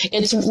you,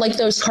 it's like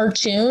those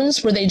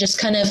cartoons where they just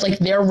kind of like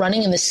they're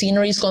running and the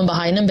scenery's going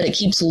behind them, but it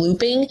keeps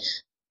looping.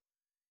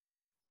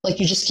 Like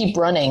you just keep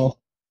running.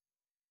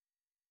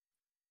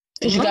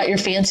 Because you got your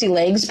fancy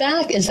legs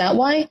back? Is that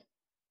why?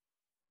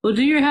 Well,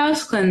 do your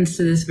house cleanse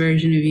to this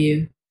version of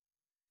you.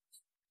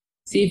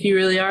 See if you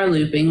really are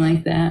looping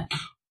like that.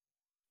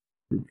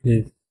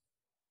 Please.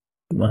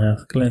 My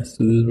house cleansed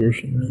to this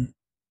version.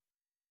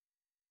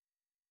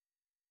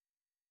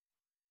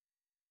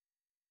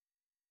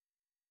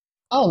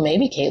 Oh,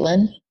 maybe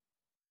Caitlin.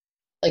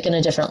 Like in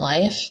a different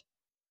life.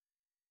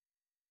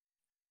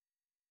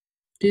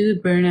 Do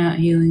the burnout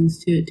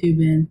healings to it too,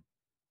 Ben.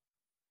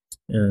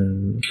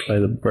 And apply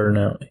the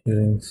burnout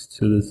healings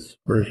to this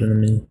version of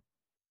me.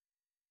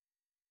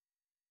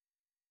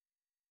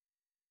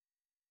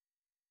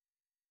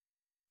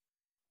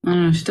 I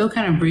don't know, still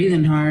kind of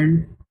breathing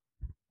hard.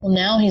 Well,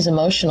 now he's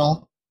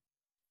emotional.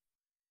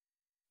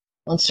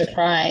 Wants to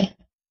cry.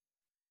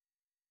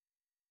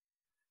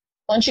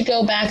 Why don't you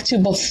go back to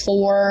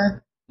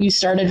before you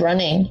started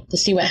running to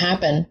see what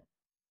happened?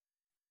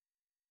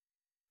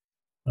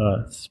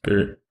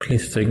 Spirit,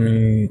 please take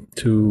me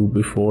to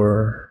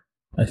before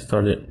I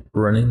started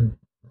running.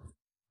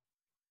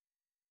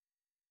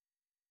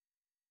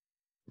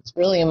 It's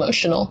really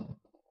emotional.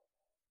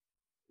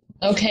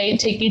 Okay,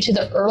 take you to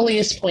the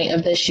earliest point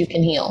of this you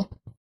can heal.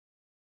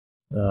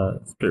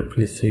 Spirit,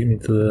 please take me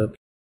to the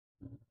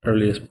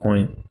earliest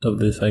point of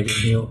this I can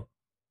heal.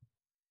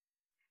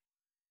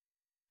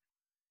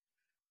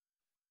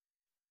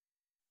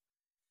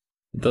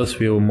 It does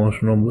feel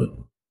emotional, but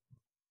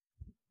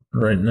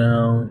right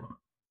now,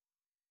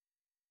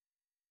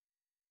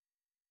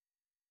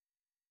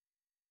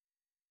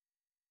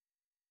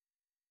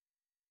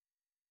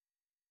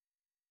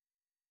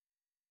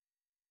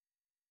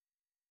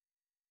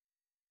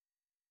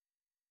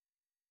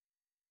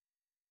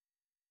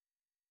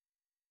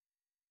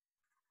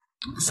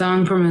 A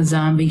song from a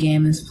zombie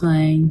game is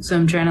playing, so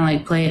I'm trying to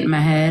like play it in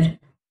my head.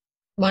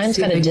 Mine's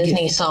See if got I a can get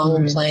Disney the song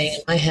words. playing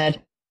in my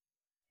head.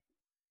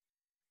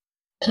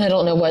 And I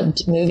don't know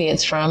what movie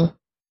it's from.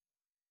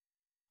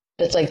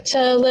 It's like,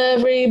 tell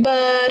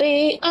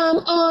everybody I'm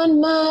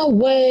on my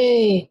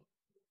way.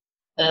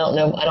 I don't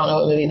know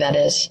what movie that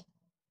is.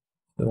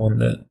 the one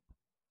that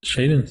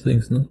Shaden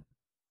sings, no?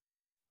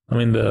 I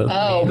mean the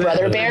Oh,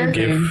 Brother Bear?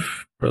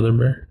 GIF Brother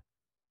Bear.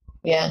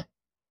 Yeah.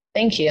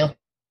 Thank you.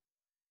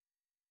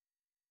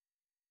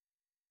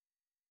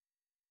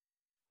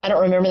 I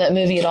don't remember that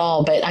movie at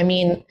all, but I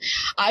mean,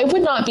 I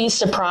would not be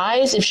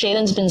surprised if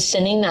Shaden's been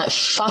sending that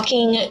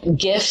fucking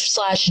GIF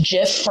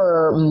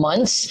for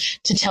months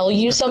to tell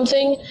you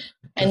something,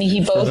 and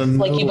you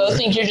both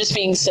think you're just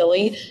being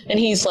silly, and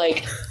he's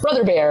like,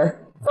 Brother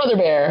Bear, Brother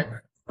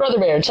Bear, Brother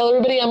Bear, tell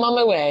everybody I'm on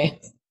my way.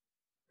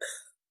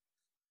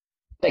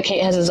 But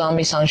Kate has a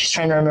zombie song. She's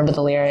trying to remember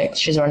the lyrics.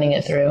 She's running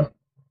it through.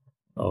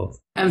 Oh,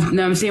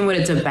 I'm seeing what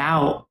it's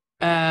about.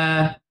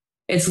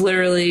 It's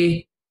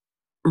literally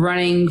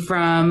running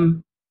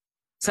from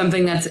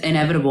something that's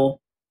inevitable,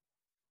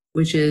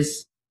 which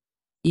is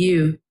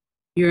you.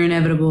 You're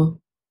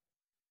inevitable.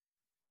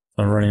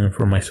 I'm running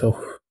for myself.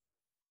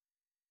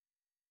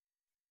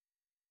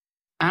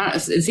 I don't,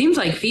 it seems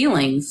like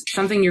feelings,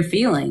 something you're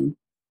feeling.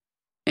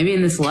 Maybe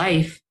in this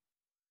life.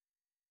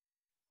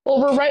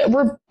 Well,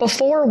 we're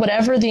before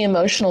whatever the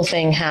emotional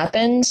thing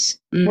happens.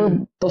 Mm.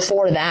 We're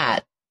before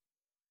that.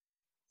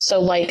 So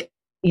like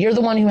you're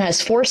the one who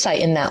has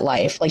foresight in that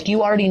life. Like,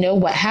 you already know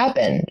what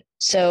happened.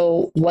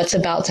 So what's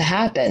about to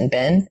happen,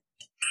 Ben?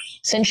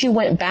 Since you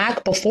went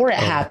back before it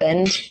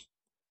happened,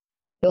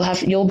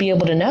 you'll be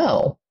able to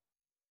know.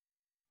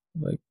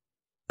 Like,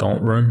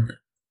 don't run.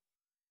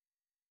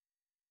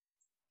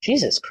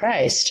 Jesus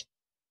Christ.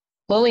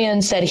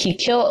 Lillian said he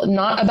killed,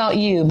 not about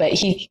you, but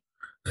he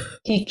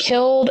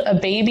killed a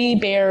baby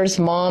bear's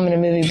mom in a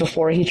movie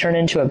before he turned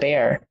into a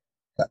bear.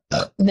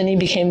 Then he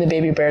became the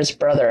baby bear's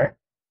brother.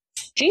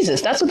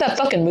 Jesus, that's what that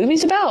fucking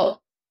movie's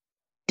about?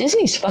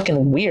 Disney's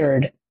fucking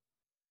weird.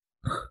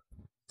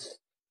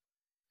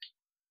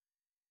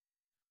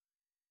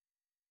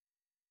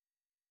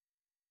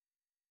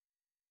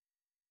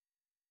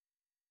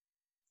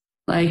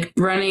 Like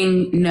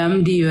running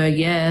numb to you, I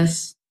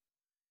guess.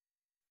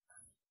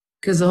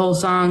 Because the whole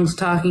song's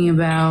talking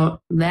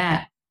about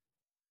that.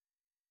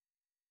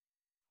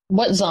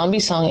 What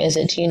zombie song is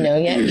it? Do you know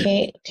yet,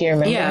 Kate? Do you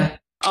remember? Yeah.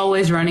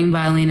 Always Running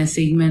by Lena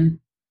Siegman.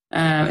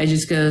 It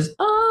just goes,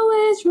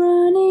 always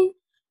running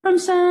from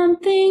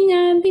something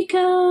I'm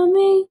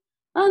becoming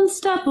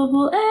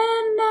unstoppable,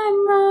 and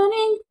I'm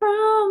running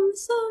from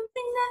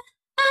something that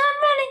I'm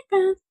running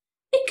from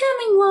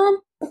becoming one.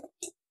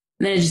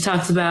 And then it just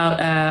talks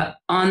about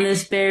on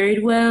this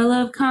buried well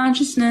of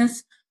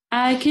consciousness,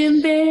 I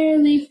can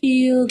barely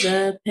feel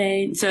the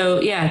pain.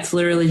 So yeah, it's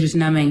literally just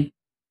numbing.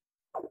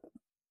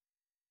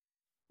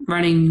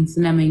 Running's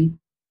numbing.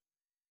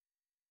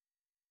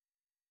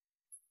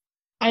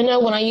 I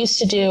know when I used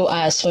to do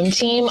a swim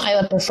team,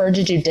 I preferred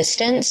to do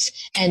distance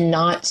and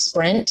not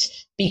sprint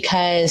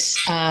because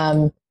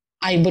I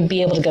would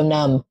be able to go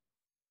numb.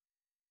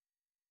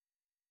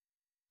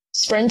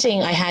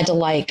 Sprinting, I had to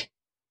like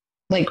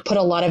put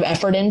a lot of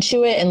effort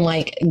into it and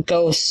like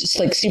go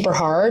like super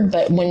hard.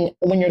 But when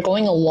you're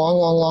going a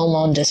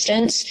long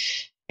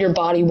distance, your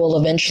body will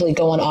eventually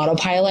go on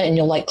autopilot and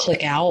you'll like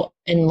click out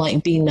and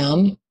like be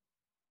numb.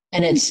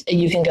 And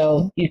you can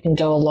go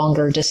a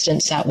longer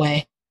distance that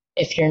way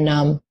if you're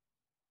numb.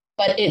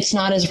 But it's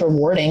not as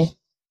rewarding.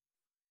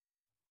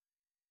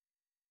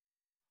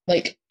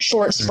 Like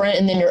short sprint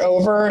and then you're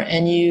over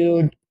and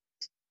you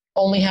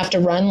only have to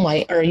run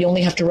like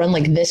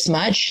this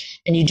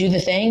much and you do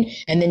the thing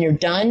and then you're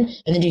done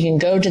and then you can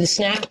go to the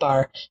snack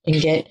bar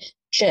and get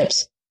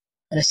chips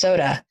and a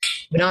soda.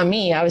 But not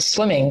me, I was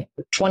swimming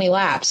for 20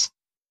 laps.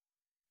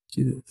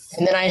 Jesus.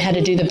 And then I had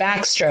to do the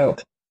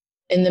backstroke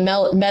in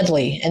the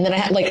medley. And then I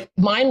had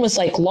mine was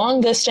like long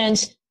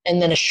distance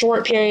and then a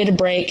short period of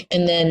break.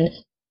 And then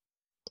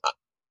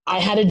I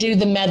had to do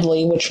the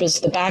medley, which was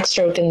the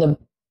backstroke and the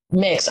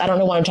mix. I don't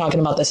know why I'm talking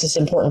about this. It's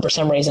important for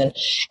some reason.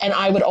 And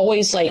I would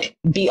always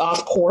be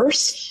off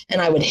course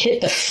and I would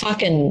hit the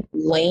fucking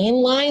lane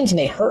lines and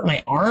they hurt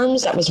my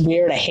arms. That was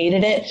weird. I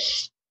hated it.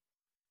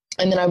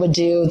 And then I would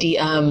do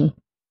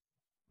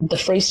the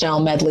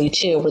freestyle medley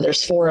too, where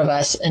there's 4 of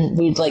us and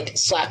we'd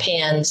slap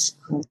hands,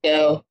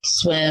 go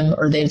swim,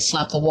 or they'd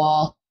slap the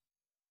wall.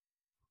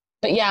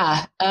 But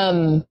yeah,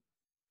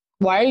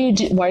 why are you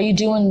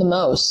doing the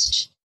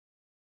most?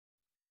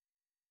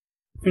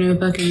 For no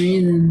fucking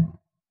reason.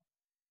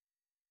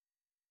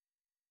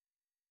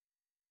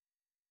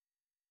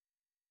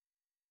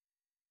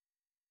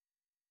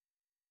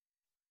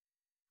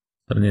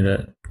 I need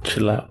to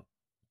chill out.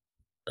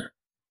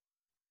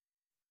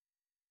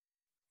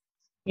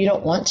 You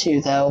don't want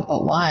to though,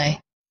 but why?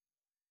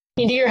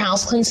 Can you do your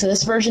house cleanse to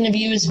this version of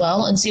you as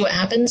well and see what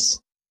happens?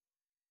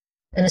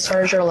 And as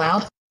far as you're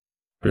allowed?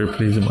 Very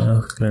pleased with my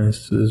house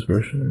cleanse to this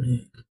version of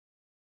me.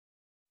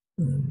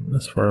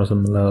 As far as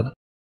I'm allowed.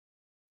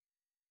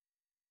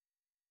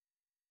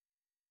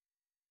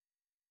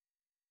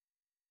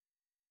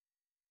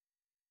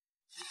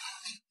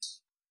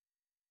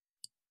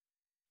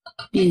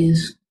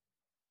 Yes.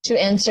 To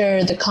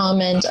answer the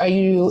comment, are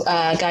you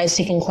guys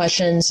taking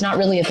questions? Not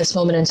really at this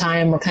moment in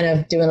time. We're kind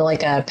of doing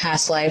a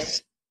past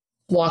life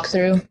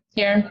walkthrough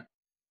here.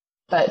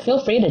 But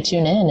feel free to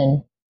tune in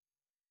and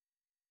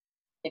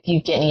if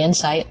you get any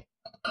insight,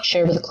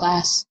 share with the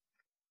class.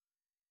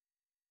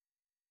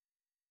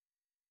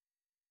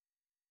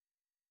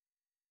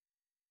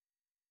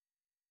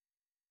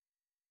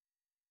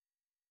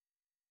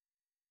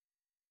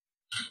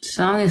 The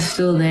song is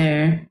still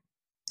there.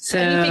 So,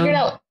 have you figured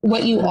out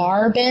what you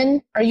are,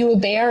 Ben? Are you a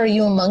bear? Are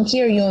you a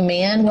monkey? Are you a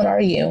man? What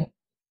are you?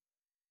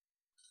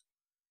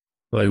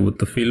 Like with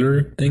the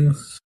feeler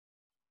things?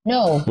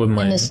 No, in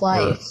this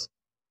life.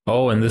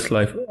 In this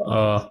life.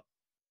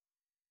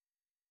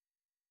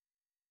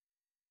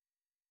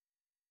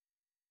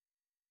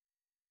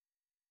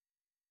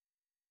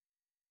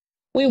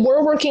 We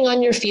were working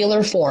on your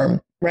feeler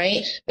form,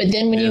 right? But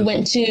then when you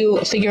went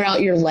to figure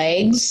out your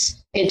legs,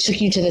 it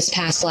took you to this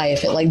past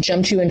life. It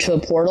jumped you into a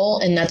portal,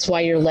 and that's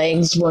why your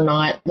legs were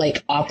not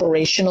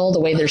operational the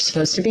way they're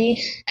supposed to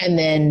be. And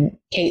then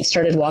Kate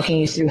started walking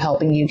you through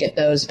helping you get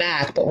those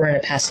back, but we're in a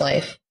past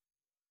life.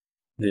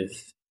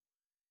 Yes.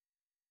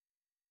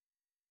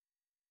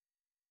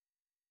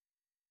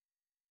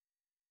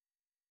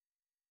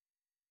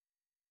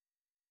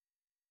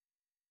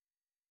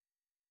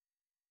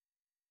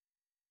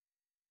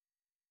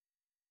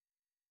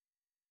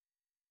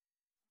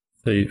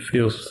 So it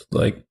feels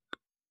like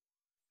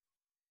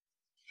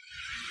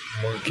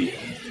monkey.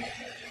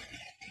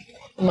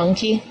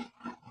 Monkey?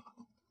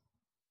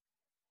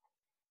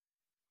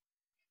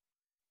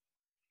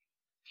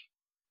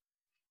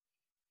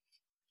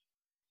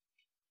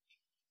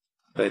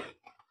 I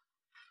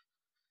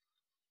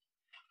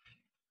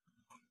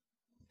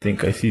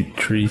think I see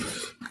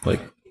trees,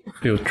 like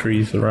feel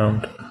trees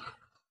around.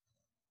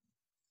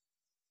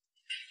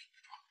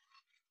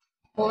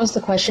 What was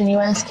the question you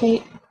asked,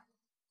 Kate?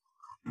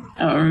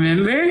 I don't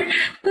remember.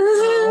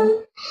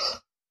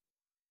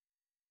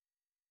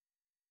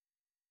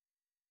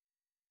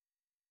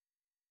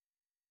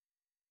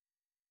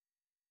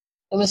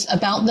 It was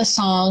about the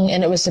song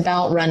and it was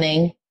about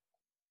running.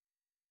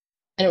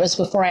 And it was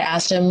before I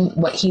asked him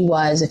what he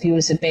was, if he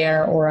was a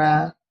bear or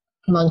a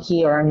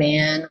monkey or a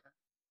man.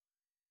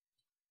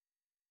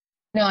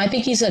 No, I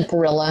think he's a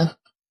gorilla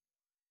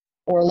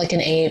or like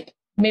an ape.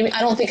 Maybe,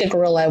 I don't think a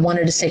gorilla. I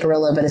wanted to say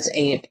gorilla, but it's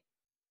ape.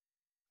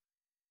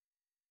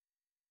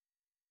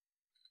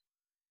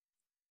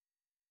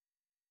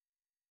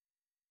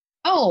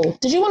 Oh,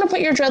 did you want to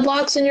put your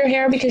dreadlocks in your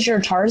hair because you're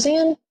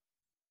Tarzan?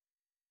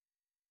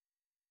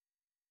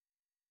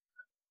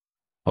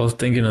 I was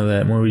thinking of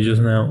that movie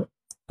just now.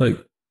 Like,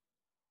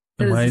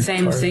 It's the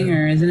same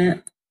singer, isn't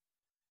it?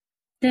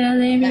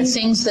 That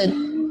sings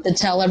the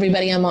tell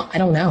everybody I'm on. I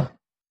don't know.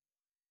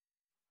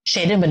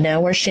 Shaden would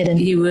know. Where's Shaden?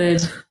 He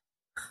would.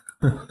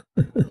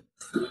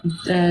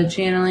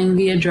 Channeling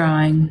via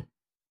drawing.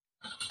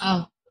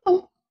 Oh.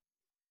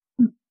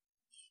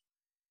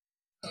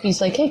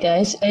 He's like, hey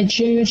guys, I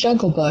drew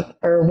Jungle Book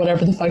or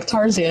whatever the fuck,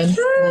 Tarzan.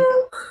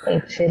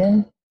 Like,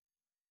 Shaden?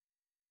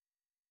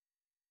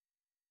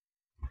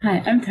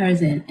 Hi, I'm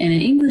Tarzan, and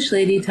an English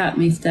lady taught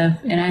me stuff,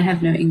 and I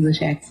have no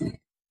English accent.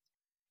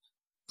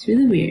 It's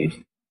really weird.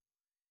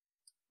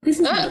 This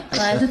is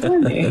Liza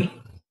Thornberry.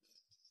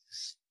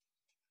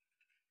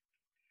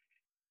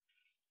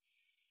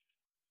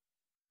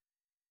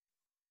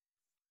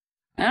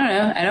 I don't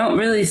know. I don't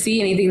really see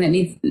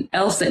anything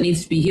else that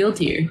needs to be healed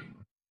here.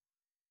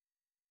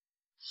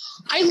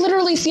 I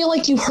literally feel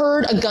like you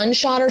heard a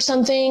gunshot or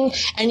something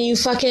and you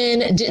fucking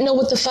didn't know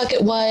what the fuck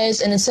it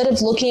was. And instead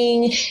of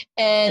looking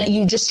and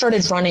you just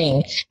started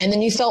running and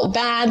then you felt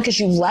bad because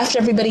you left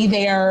everybody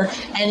there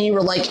and you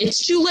were like,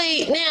 it's too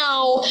late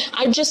now.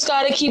 I just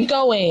got to keep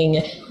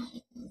going.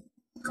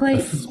 Clay.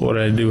 That's what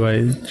I do.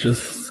 I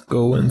just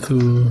go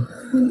into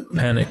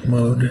panic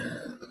mode.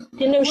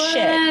 You know, What?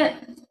 shit.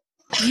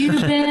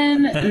 You've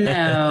been?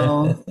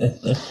 No.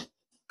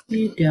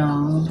 You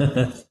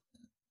don't.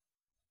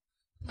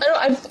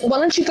 Why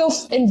don't you go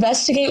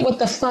investigate what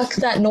the fuck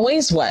that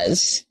noise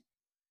was?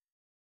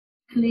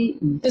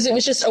 Clayton. Because it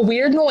was just a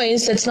weird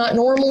noise that's not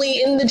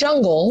normally in the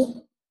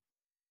jungle.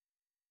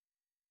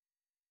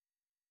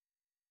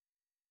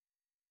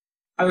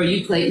 Oh, are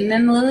you Clayton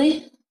then,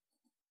 Lily?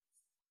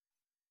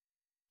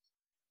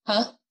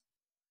 Huh?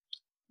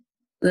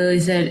 Lily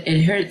said,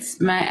 it hurts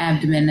my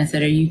abdomen. I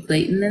said, are you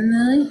Clayton then,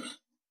 Lily?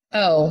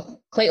 Oh,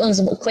 Clayton's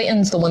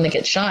the one that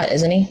gets shot,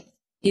 isn't he?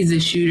 He's a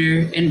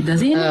shooter. And does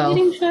he end up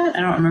getting shot?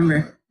 I don't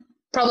remember.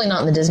 Probably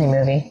not in the Disney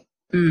movie.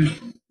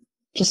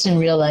 Just in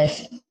real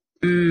life.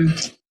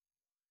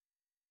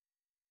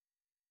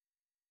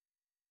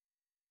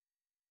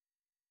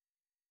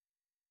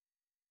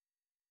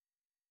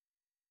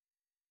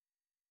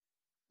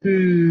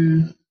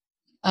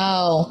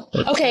 Oh,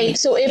 okay.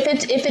 So if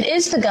it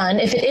is the gun,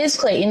 if it is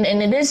Clayton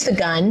and it is the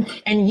gun,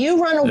 and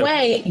you run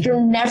away,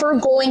 you're never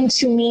going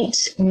to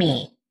meet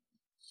me.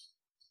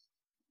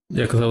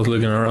 Yeah, because I was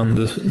looking around.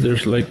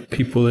 There's like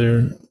people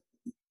there.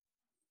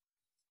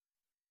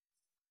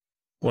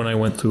 When I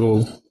went to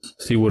go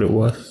see what it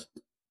was.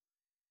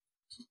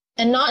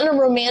 And not in a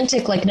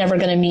romantic, like never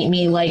gonna meet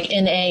me, like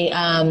in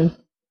a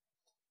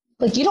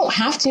like you don't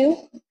have to.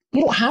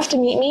 You don't have to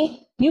meet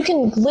me. You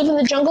can live in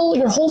the jungle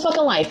your whole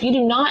fucking life. You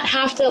do not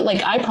have to,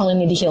 like, I probably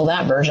need to heal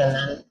that version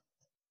then.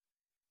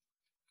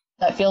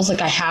 That feels like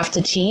I have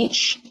to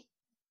teach.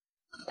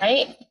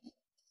 Right?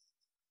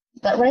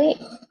 Is that right?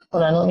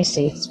 Hold on, let me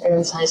see.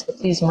 Experience high school,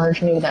 please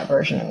merge me with that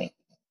version of me.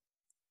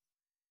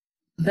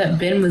 I thought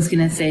Ben was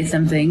going to say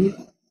something.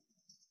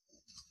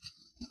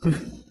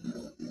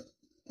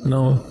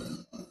 No.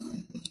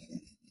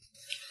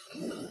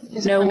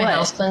 No, what?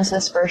 House cleanse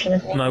this version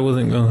of me. I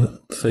wasn't going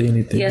to say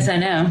anything. Yes, I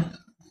know.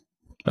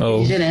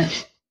 Oh. You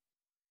didn't.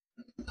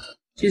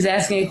 She was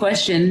asking a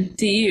question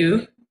to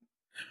you.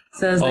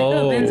 So I was like,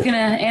 oh, Ben's going to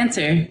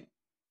answer.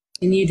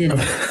 And you didn't.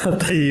 I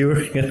thought you were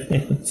going to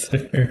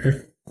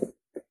answer.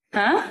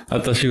 Huh? I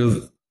thought she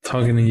was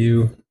talking to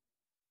you.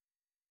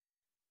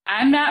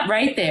 I'm not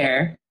right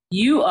there.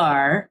 You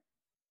are.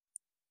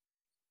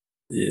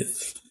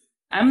 Yes.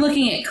 I'm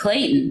looking at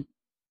Clayton.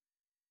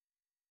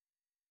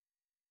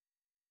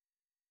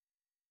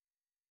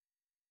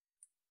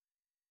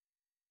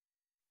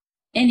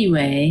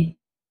 Anyway,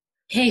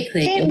 hey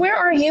Clayton. Hey, where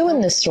are you in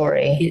this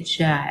story? Get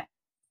shot.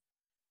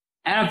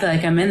 I don't feel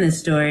like I'm in this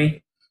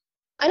story.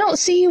 I don't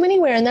see you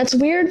anywhere, and that's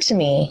weird to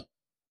me.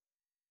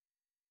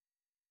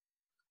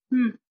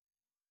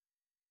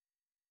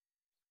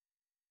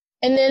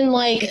 And then I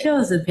like, think it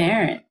was the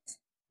parent.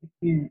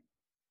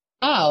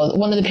 oh,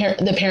 one of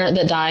the parent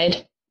that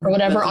died or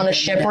whatever on a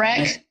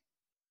shipwreck.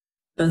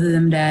 Both of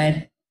them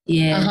died.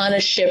 Yeah. On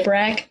a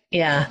shipwreck.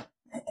 Yeah.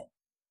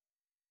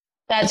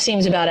 That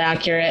seems about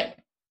accurate.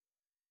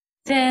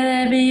 Tell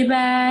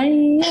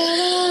everybody I'm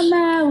on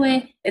my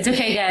way. It's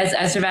okay, guys.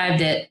 I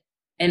survived it.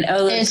 And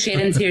oh, look, It's-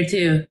 Shaden's here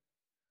too.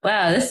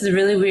 Wow, this is a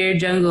really weird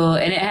jungle,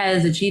 and it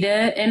has a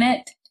cheetah in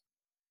it.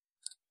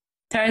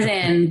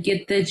 Tarzan,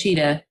 get the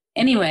cheetah.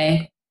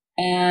 Anyway,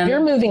 You're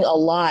moving a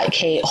lot,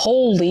 Kate.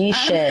 Holy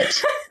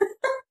shit.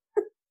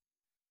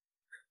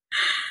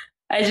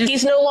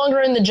 He's no longer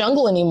in the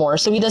jungle anymore,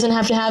 so he doesn't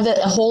have to have that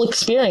whole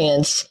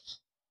experience.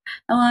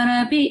 I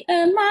wanna be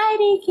a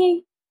mighty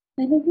king.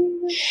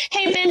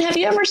 Hey, Ben, have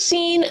you ever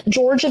seen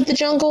George of the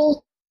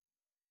Jungle?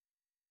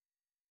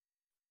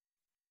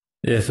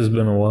 Yes, it's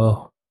been a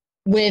while.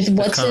 With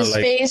what's kinda his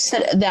like face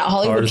that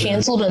Hollywood Tarzan.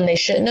 canceled and they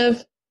shouldn't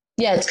have?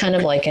 Yeah, it's kind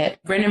of like it.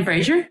 Brendan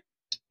Fraser?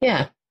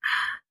 Yeah.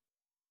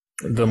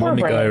 The Poor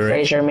mummy guy, Brendan right?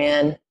 Fraser,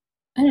 man.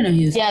 I don't know who.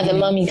 Yeah, the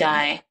mummy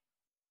guy.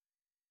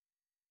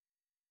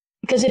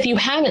 Because if you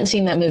haven't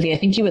seen that movie, I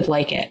think you would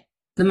like it.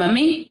 The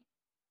Mummy?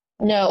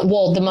 No,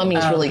 well, the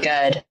mummy's Oh. really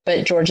good,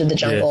 but George of the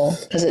Jungle,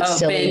 because it's Oh,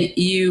 silly. Ben,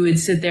 you would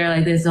sit there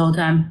like this the whole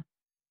time.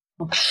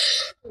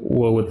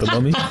 What, with the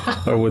mummy?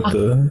 Or with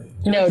the...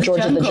 No,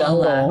 George of the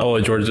Jungle. Jungle. Oh,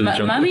 George of the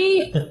Jungle.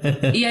 Mummy?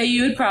 Yeah,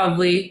 you would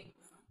probably.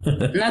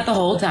 Not the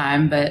whole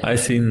time, but I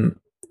seen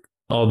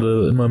all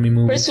the mummy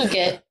movies.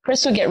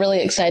 Chris would get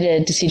really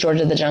excited to see George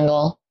of the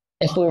Jungle.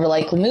 If we were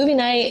like movie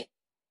night,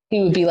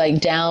 he would be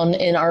like down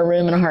in our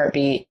room in a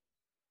heartbeat.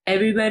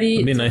 everybody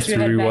It'd be nice sit your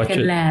to head back rewatch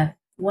and it. laugh.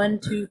 1,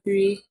 2,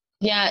 3.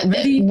 Yeah,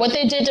 Really? what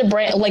they did to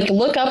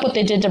look up what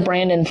they did to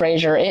Brandon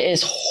Fraser. It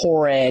is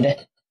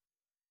horrid.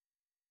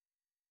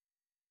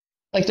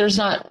 Like, there's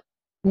not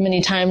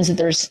many times that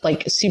there's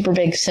like super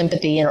big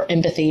sympathy or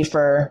empathy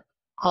for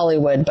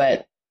Hollywood,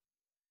 but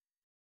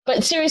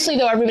seriously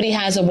though, everybody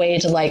has a way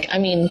to like. I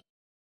mean,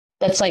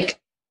 that's like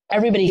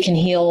everybody can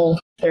heal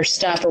their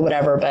stuff or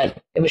whatever, but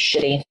it was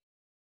shitty.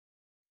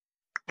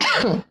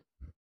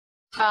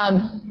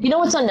 You know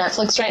what's on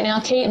Netflix right now,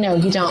 Kate? No,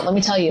 you don't. Let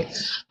me tell you.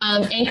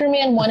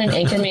 Anchorman 1 and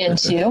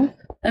Anchorman 2.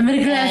 I'm in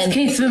a glass And-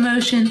 case of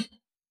emotion.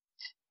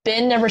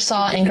 Ben never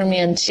saw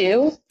Anchorman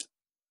 2.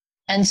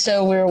 And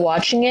so we were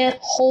watching it.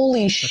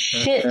 Holy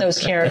shit, those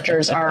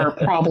characters are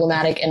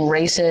problematic and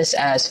racist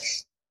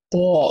as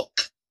fuck.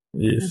 I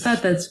Yes.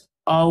 thought that's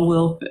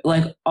all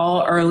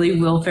all early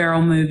Will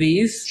Ferrell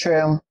movies.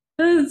 True.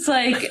 It's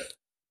like,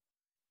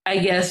 I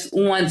guess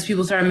once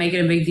people started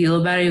making a big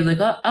deal about it, he was like,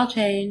 oh, I'll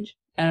change.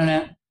 I don't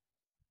know.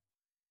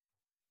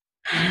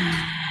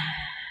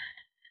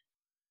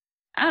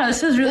 I don't know.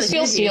 This feels really This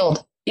feels good.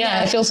 healed.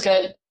 Yeah, it feels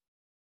good.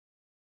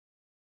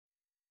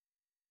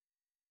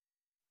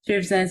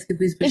 Sheriff Science, could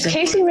please push Is that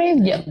Casey forward?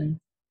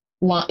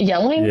 Ray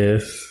yelling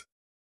Yes.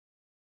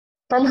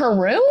 from her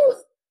room?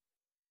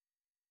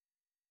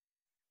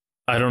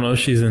 I don't know if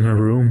she's in her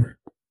room.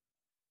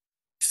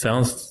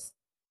 Sounds...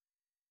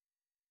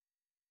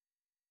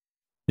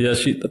 Yeah,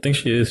 I think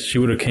she is. She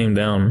would have came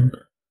down.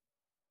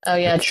 Oh,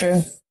 yeah,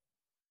 true.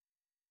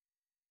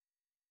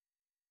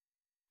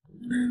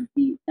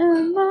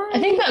 I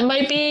think that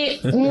might be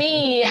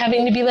me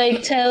having to be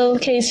like, tell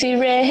Casey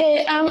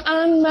Ray I'm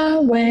on my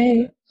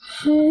way.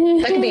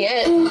 That could be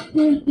it.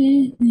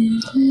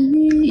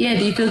 Yeah,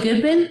 do you feel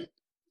good, Ben?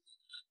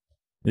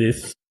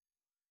 Yes.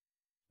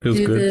 Feels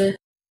Do good. the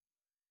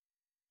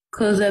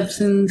close-ups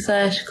and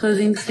 /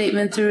 closing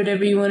statements or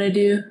whatever you want to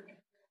do.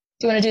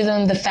 Do you want to do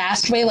them the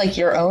fast way, like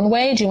your own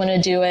way? Do you want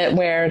to do it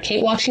where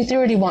Kate walks you through,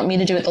 or do you want me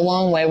to do it the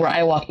long way where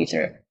I walk you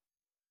through?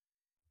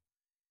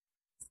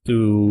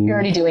 You're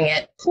already doing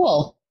it.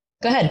 Cool.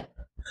 Go ahead.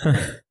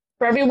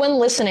 For everyone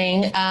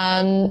listening,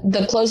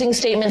 the closing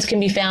statements can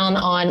be found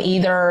on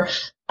either,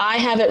 I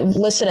have it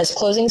listed as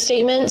closing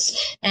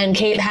statements, and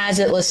Kate has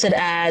it listed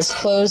as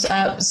close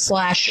up /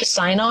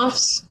 sign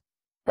offs,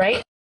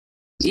 right?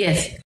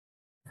 Yes.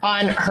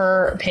 On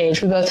her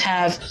page. We both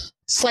have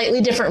slightly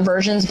different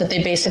versions, but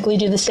they basically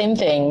do the same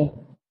thing.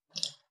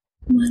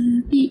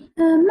 Wanna be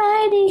a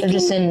mighty They're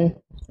just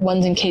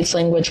one's in Kate's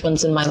language,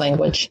 one's in my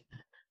language.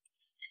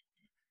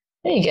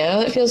 There you go.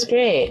 That feels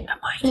great.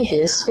 It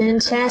is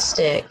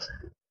fantastic.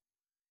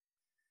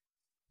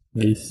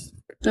 Yes.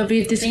 Don't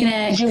be a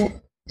disconnect.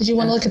 Did you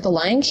want to look at the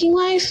Lion King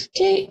life,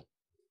 Kate?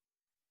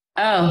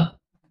 Oh,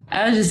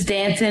 I was just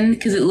dancing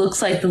because it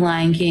looks like the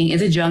Lion King.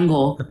 It's a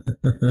jungle.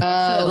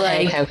 Oh,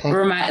 okay, like,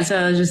 okay. so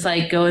I was just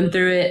like going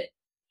through it.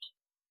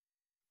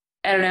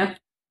 I don't know.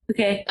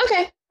 Okay.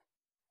 Okay.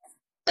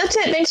 That's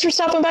it. Thanks for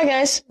stopping by,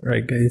 guys.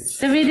 Right, guys.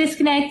 Don't be a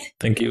disconnect.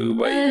 Thank you.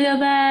 Bye. Love you,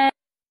 bye.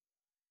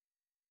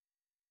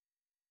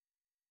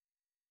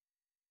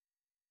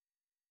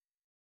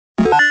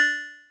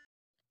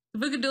 To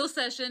book a dual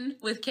session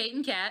with Kate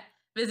and Kat,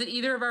 visit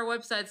either of our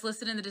websites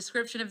listed in the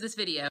description of this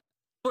video.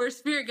 For a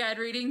spirit guide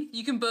reading,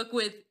 you can book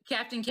with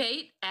Captain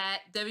Kate at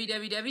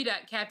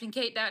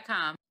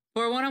www.captainkate.com.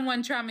 For a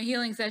one-on-one trauma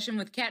healing session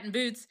with Kat and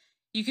Boots,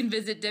 You can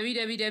visit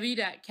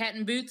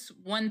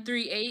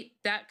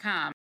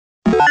www.catandboots138.com.